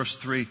says in verse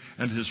 3,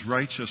 and His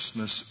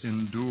righteousness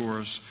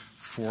endures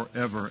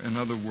forever. In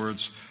other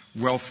words,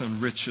 wealth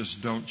and riches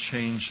don't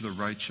change the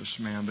righteous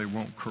man. They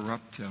won't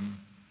corrupt him.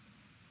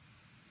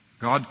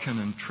 God can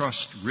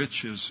entrust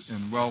riches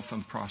and wealth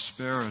and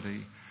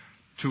prosperity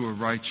to a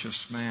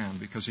righteous man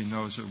because He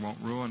knows it won't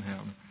ruin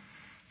him.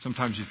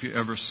 Sometimes if you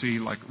ever see,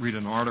 read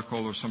an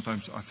article, or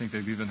sometimes I think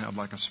they've even had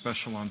a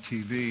special on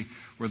TV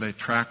where they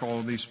track all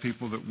of these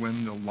people that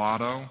win the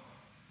lotto.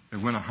 They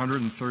win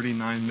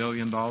 $139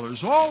 million.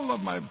 All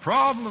of my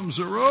problems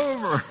are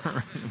over.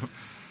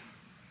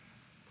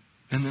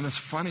 And then it's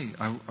funny.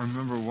 I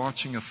remember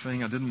watching a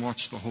thing. I didn't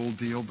watch the whole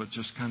deal, but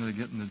just kind of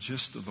getting the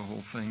gist of the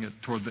whole thing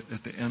at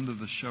the end of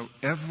the show.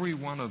 Every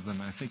one of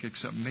them, I think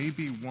except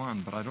maybe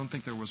one, but I don't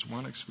think there was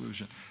one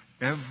exclusion.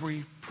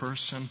 Every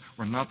person,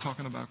 we're not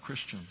talking about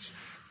Christians,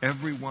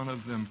 every one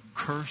of them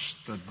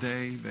cursed the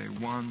day they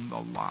won the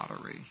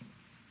lottery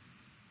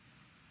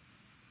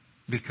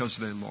because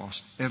they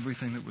lost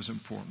everything that was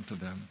important to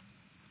them.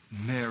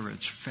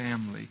 Marriage,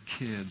 family,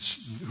 kids,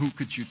 who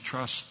could you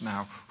trust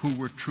now? Who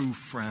were true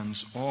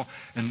friends? All,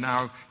 and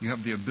now you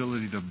have the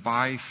ability to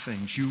buy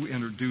things. You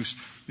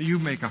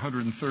make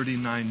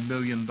 $139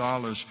 million.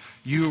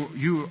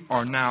 You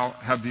are now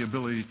have the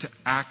ability to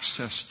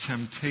access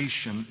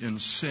temptation in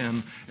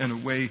sin in a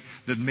way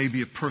that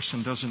maybe a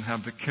person doesn't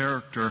have the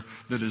character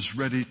that is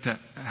ready to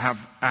have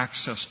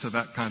access to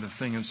that kind of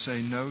thing and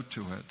say no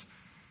to it.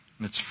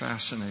 And it's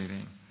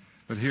fascinating.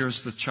 But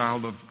here's the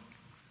child of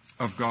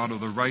God, or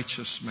the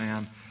righteous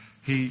man,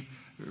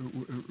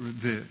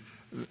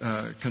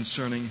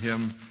 concerning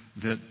him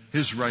that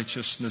his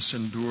righteousness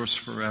endures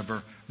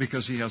forever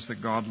because he has the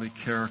godly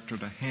character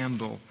to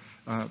handle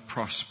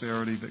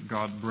prosperity that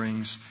God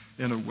brings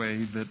in a way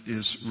that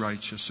is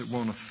righteous. It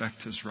won't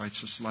affect his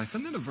righteous life.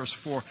 And then in verse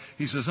 4,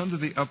 he says, under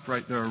the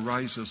upright there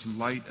arises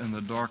light in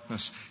the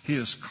darkness. He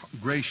is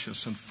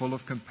gracious and full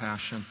of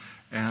compassion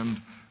and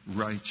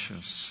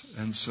righteous.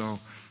 And so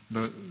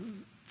the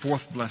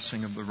fourth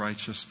blessing of the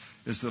righteous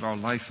is that our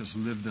life is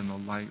lived in the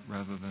light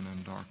rather than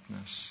in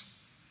darkness.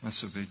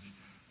 That's a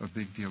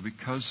big deal.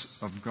 Because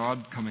of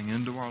God coming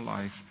into our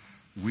life,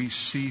 we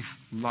see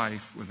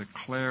life with a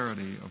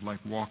clarity of like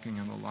walking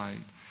in the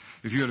light.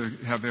 If you were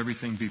to have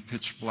everything be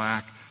pitch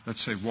black, let's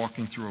say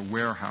walking through a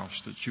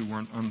warehouse that you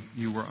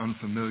were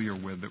unfamiliar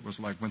with, that was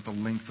like went the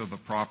length of the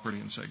property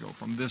and say go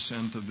from this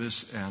end to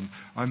this end.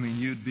 I mean,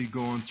 you'd be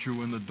going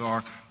through in the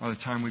dark. By the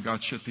time we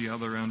got you at the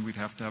other end, we'd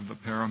have to have the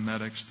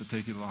paramedics to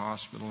take you to the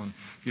hospital and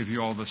give you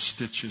all the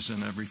stitches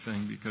and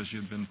everything because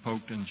you'd been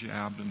poked and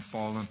jabbed and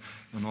fallen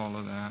and all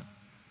of that.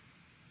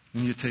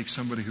 And you take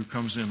somebody who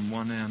comes in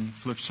one end,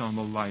 flips on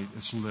the light,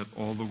 it's lit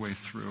all the way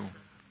through.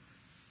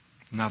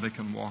 Now they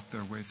can walk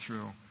their way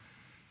through.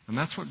 And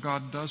that's what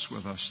God does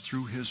with us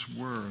through His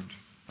Word.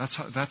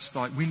 That's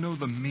like, we know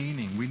the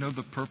meaning. We know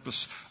the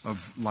purpose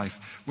of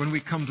life. When we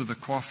come to the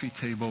coffee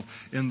table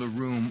in the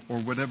room or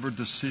whatever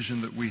decision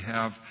that we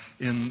have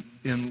in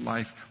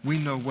life, we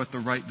know what the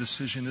right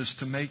decision is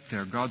to make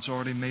there. God's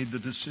already made the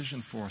decision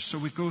for us. So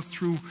we go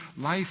through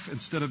life,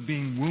 instead of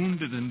being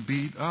wounded and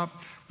beat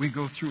up, we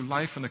go through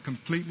life in a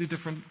completely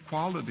different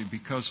quality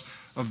because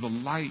of the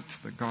light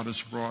that God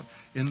has brought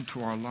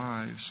into our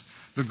lives.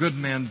 The good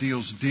man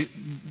deals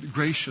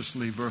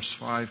graciously, verse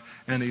 5,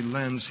 and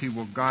he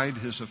will guide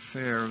his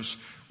affairs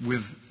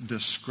with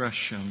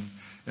discretion.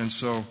 And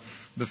so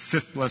the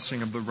fifth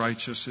blessing of the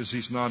righteous is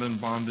he's not in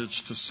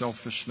bondage to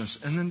selfishness.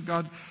 And then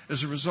God,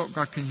 as a result,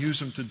 God can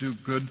use him to do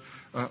good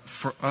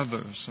for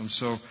others. And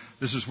so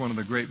this is one of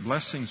the great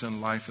blessings in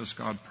life, as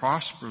God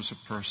prospers a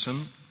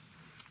person,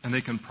 and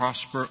they can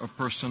prosper a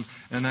person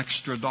an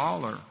extra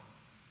 $1.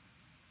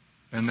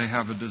 And they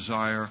have a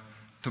desire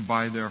to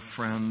buy their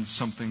friend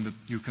something that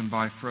you can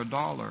buy for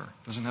 $1. It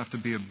doesn't have to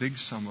be a big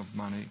sum of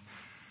money.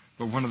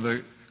 But one of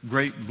the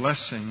great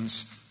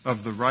blessings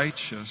of the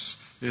righteous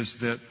is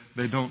that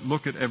they don't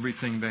look at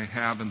everything they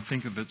have and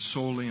think of it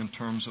solely in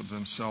terms of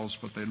themselves,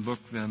 but they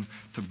look then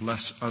to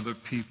bless other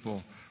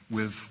people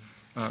with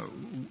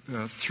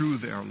through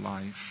their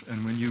life.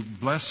 And when you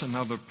bless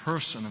another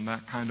person in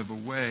that kind of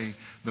a way,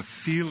 the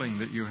feeling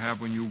that you have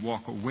when you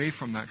walk away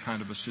from that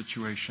kind of a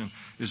situation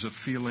is a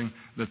feeling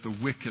that the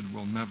wicked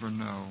will never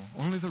know.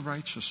 Only the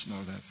righteous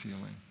know that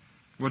feeling.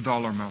 What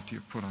dollar amount do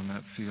you put on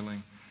that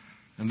feeling?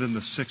 And then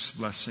the sixth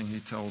blessing, he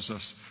tells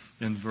us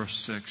in verse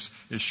 6,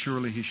 is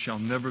surely he shall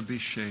never be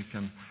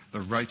shaken. The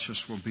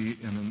righteous will be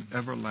in an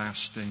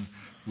everlasting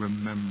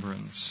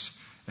remembrance.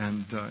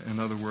 And in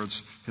other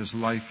words, his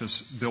life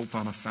is built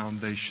on a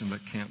foundation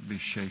that can't be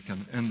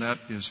shaken. And that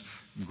is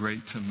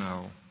great to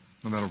know.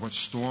 No matter what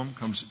storm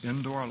comes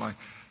into our life,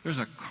 there's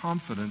a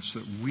confidence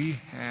that we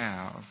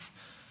have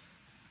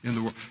in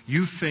the world.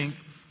 You think,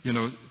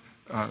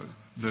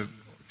 the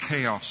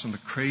chaos and the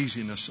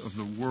craziness of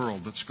the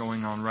world that's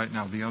going on right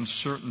now, the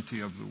uncertainty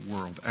of the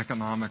world,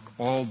 economic,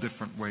 all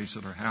different ways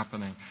that are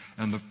happening,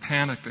 and the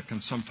panic that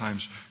can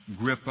sometimes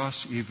grip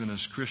us even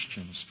as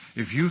Christians.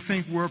 If you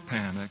think we're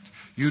panicked,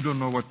 you don't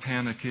know what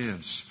panic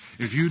is.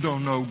 If you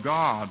don't know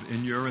God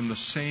and you're in the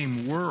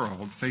same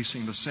world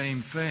facing the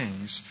same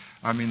things,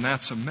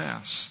 that's a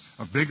mess,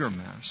 a bigger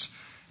mess.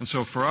 And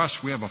so for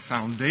us, we have a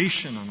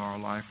foundation in our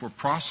life. We're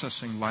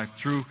processing life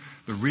through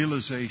the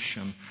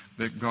realization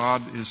that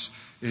God is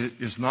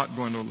not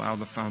going to allow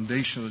the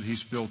foundation that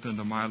he's built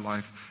into my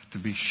life to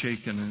be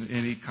shaken in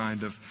any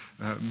kind of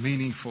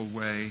meaningful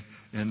way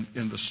in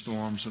the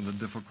storms and the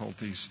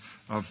difficulties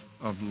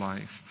of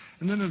life.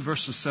 And then in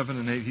verses 7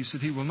 and 8, he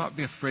said, he will not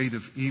be afraid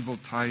of evil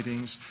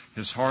tidings.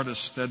 His heart is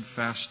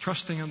steadfast,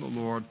 trusting in the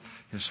Lord.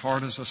 His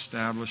heart is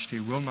established. He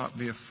will not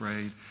be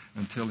afraid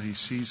until he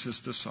sees his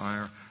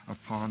desire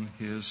upon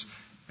his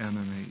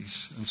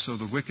enemies. And so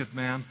the wicked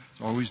man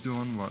is always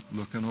doing what?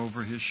 Looking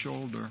over his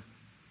shoulder.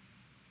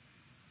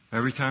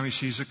 Every time he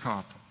sees a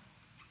cop,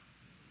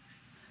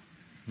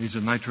 needs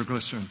a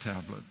nitroglycerin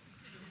tablet.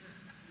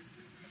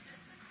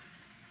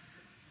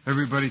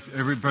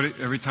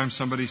 Every time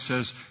somebody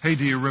says, hey,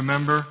 do you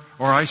remember?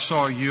 Or I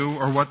saw you,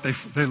 or what,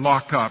 they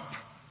lock up.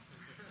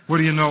 What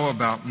do you know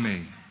about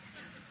me?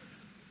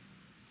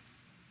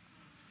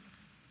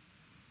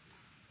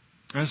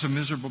 That's a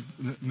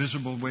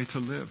miserable way to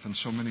live, and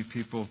so many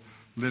people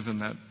live in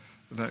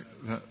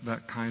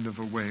that kind of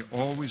a way,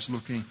 always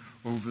looking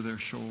over their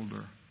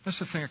shoulder. That's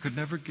the thing I could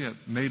never get.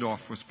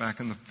 Madoff was back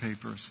in the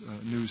papers,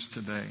 news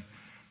today.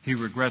 He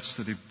regrets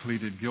that he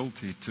pleaded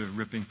guilty to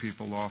ripping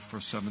people off for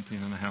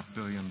 $17.5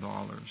 billion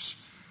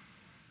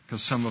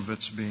because some of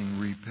it's being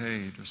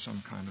repaid or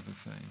some kind of a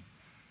thing.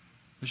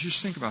 But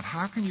just think about,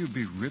 how can you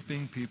be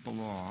ripping people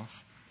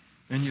off,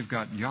 and you've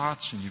got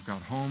yachts and you've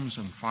got homes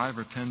in 5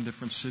 or 10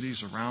 different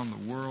cities around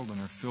the world and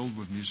are filled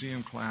with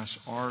museum-class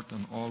art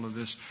and all of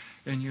this,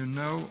 and you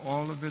know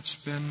all of it's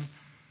been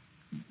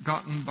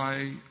gotten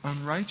by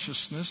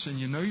unrighteousness, and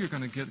you know you're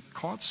going to get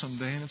caught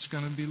someday and it's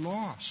going to be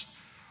lost.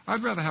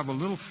 I'd rather have a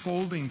little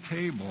folding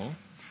table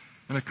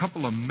and a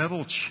couple of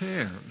metal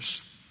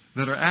chairs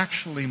that are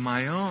actually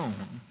my own,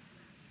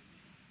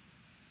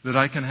 that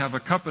I can have a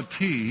cup of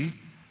tea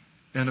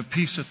and a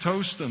piece of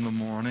toast in the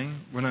morning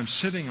when I'm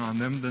sitting on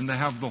them, than to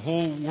have the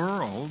whole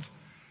world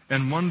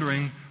and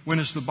wondering, when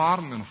is the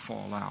bottom going to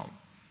fall out?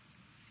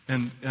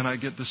 And I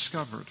get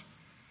discovered.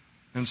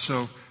 And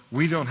so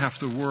we don't have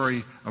to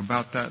worry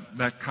about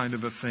that kind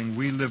of a thing.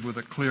 We live with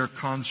a clear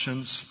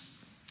conscience.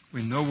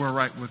 We know we're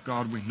right with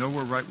God. We know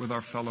we're right with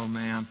our fellow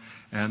man.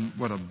 And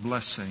what a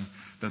blessing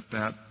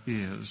that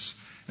is.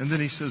 And then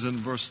he says in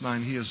verse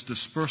 9, he is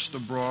dispersed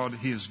abroad.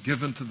 He is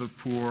given to the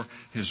poor.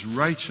 His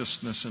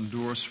righteousness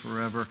endures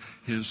forever.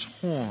 His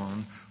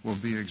horn will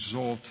be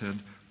exalted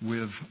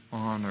with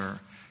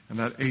honor. And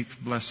that eighth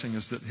blessing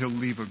is that he'll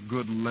leave a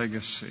good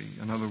legacy.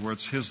 In other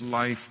words, his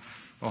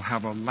life will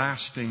have a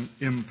lasting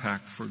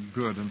impact for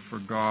good and for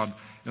God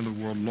in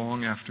the world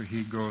long after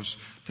he goes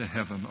to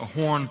heaven. A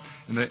horn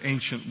in the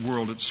ancient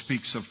world, it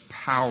speaks of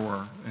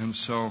power. And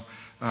so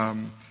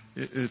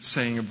it's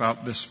saying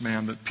about this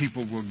man that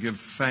people will give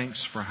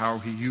thanks for how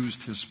he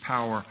used his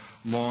power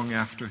long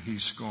after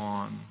he's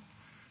gone.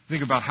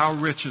 Think about how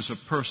rich is a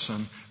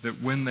person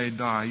that when they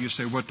die, you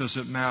say, what does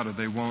it matter?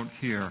 They won't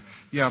hear.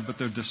 Yeah, but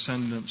their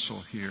descendants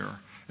will hear,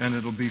 and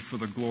it'll be for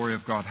the glory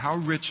of God. How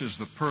rich is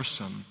the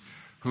person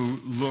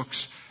who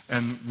looks,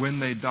 and when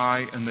they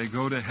die and they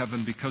go to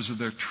heaven because of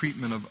their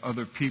treatment of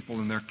other people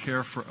and their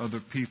care for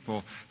other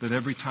people, that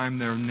every time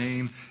their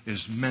name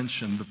is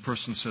mentioned, the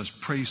person says,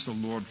 praise the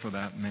Lord for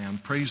that man.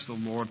 Praise the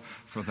Lord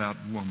for that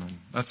woman.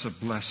 That's a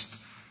blessed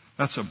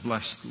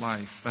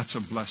life. That's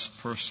a blessed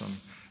person.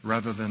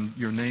 Rather than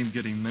your name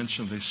getting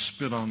mentioned, they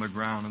spit on the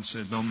ground and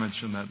say, don't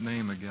mention that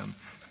name again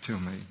to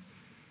me.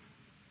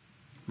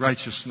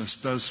 Righteousness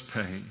does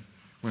pay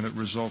when it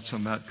results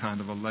in that kind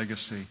of a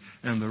legacy.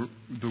 And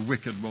the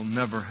wicked will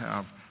never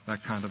have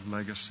that kind of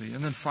legacy.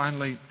 And then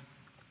finally,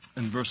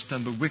 in verse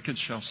 10, the wicked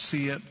shall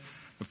see it,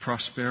 the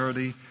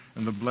prosperity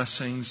and the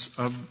blessings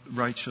of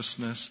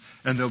righteousness,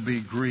 and they'll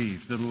be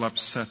grieved. It'll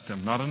upset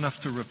them. Not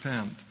enough to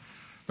repent.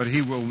 But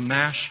he will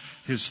gnash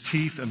his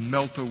teeth and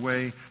melt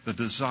away. The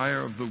desire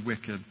of the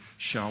wicked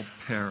shall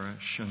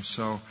perish. And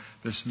so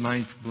this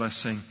ninth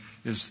blessing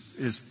is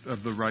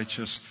of the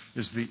righteous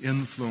is the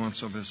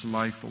influence of his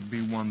life will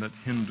be one that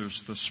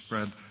hinders the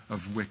spread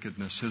of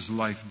wickedness. His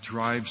life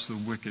drives the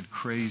wicked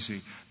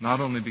crazy,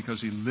 not only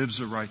because he lives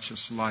a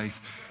righteous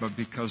life, but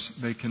because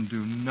they can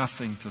do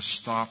nothing to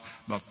stop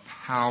the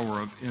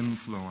power of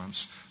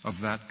influence of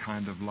that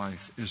kind of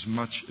life, as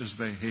much as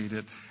they hate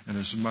it and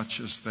as much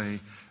as they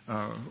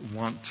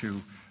want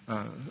to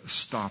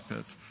stop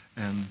it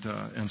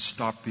and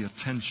stop the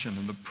attention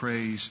and the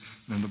praise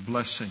and the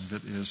blessing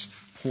that is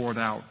poured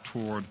out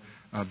toward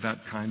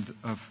that kind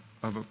of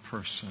a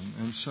person.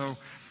 And so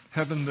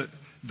heaven that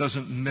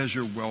doesn't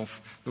measure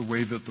wealth the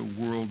way that the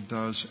world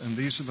does. And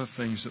these are the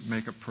things that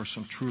make a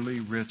person truly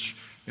rich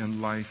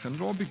in life. And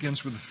it all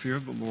begins with the fear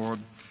of the Lord,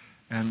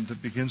 and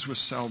it begins with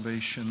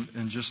salvation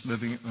and just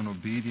living an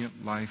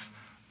obedient life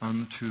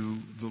unto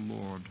the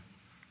Lord.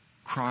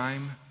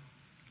 Crime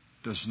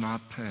does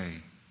not pay.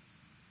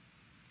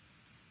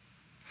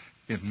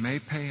 It may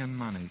pay in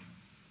money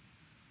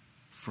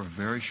for a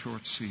very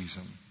short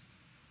season,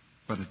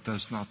 but it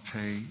does not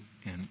pay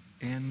in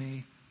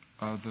any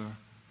other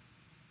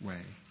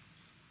way.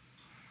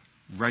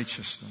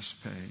 Righteousness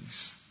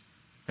pays,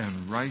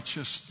 and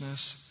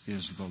righteousness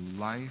is the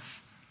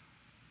life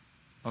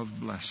of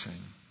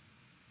blessing.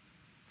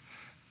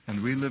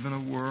 And we live in a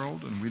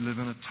world and we live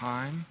in a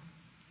time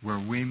where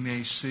we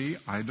may see,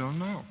 I don't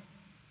know,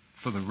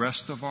 for the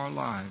rest of our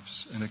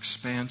lives, an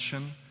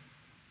expansion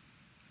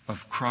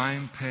of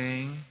crime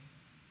paying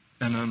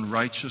and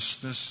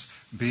unrighteousness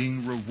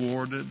being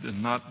rewarded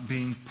and not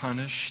being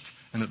punished.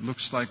 And it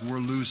looks like we're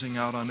losing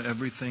out on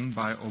everything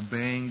by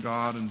obeying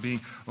God and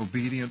being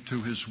obedient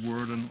to His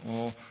Word and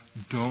all.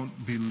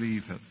 Don't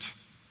believe it.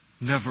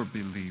 Never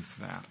believe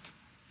that.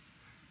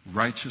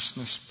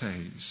 Righteousness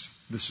pays.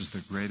 This is the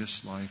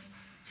greatest life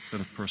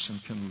that a person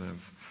can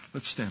live.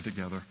 Let's stand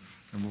together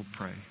and we'll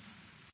pray.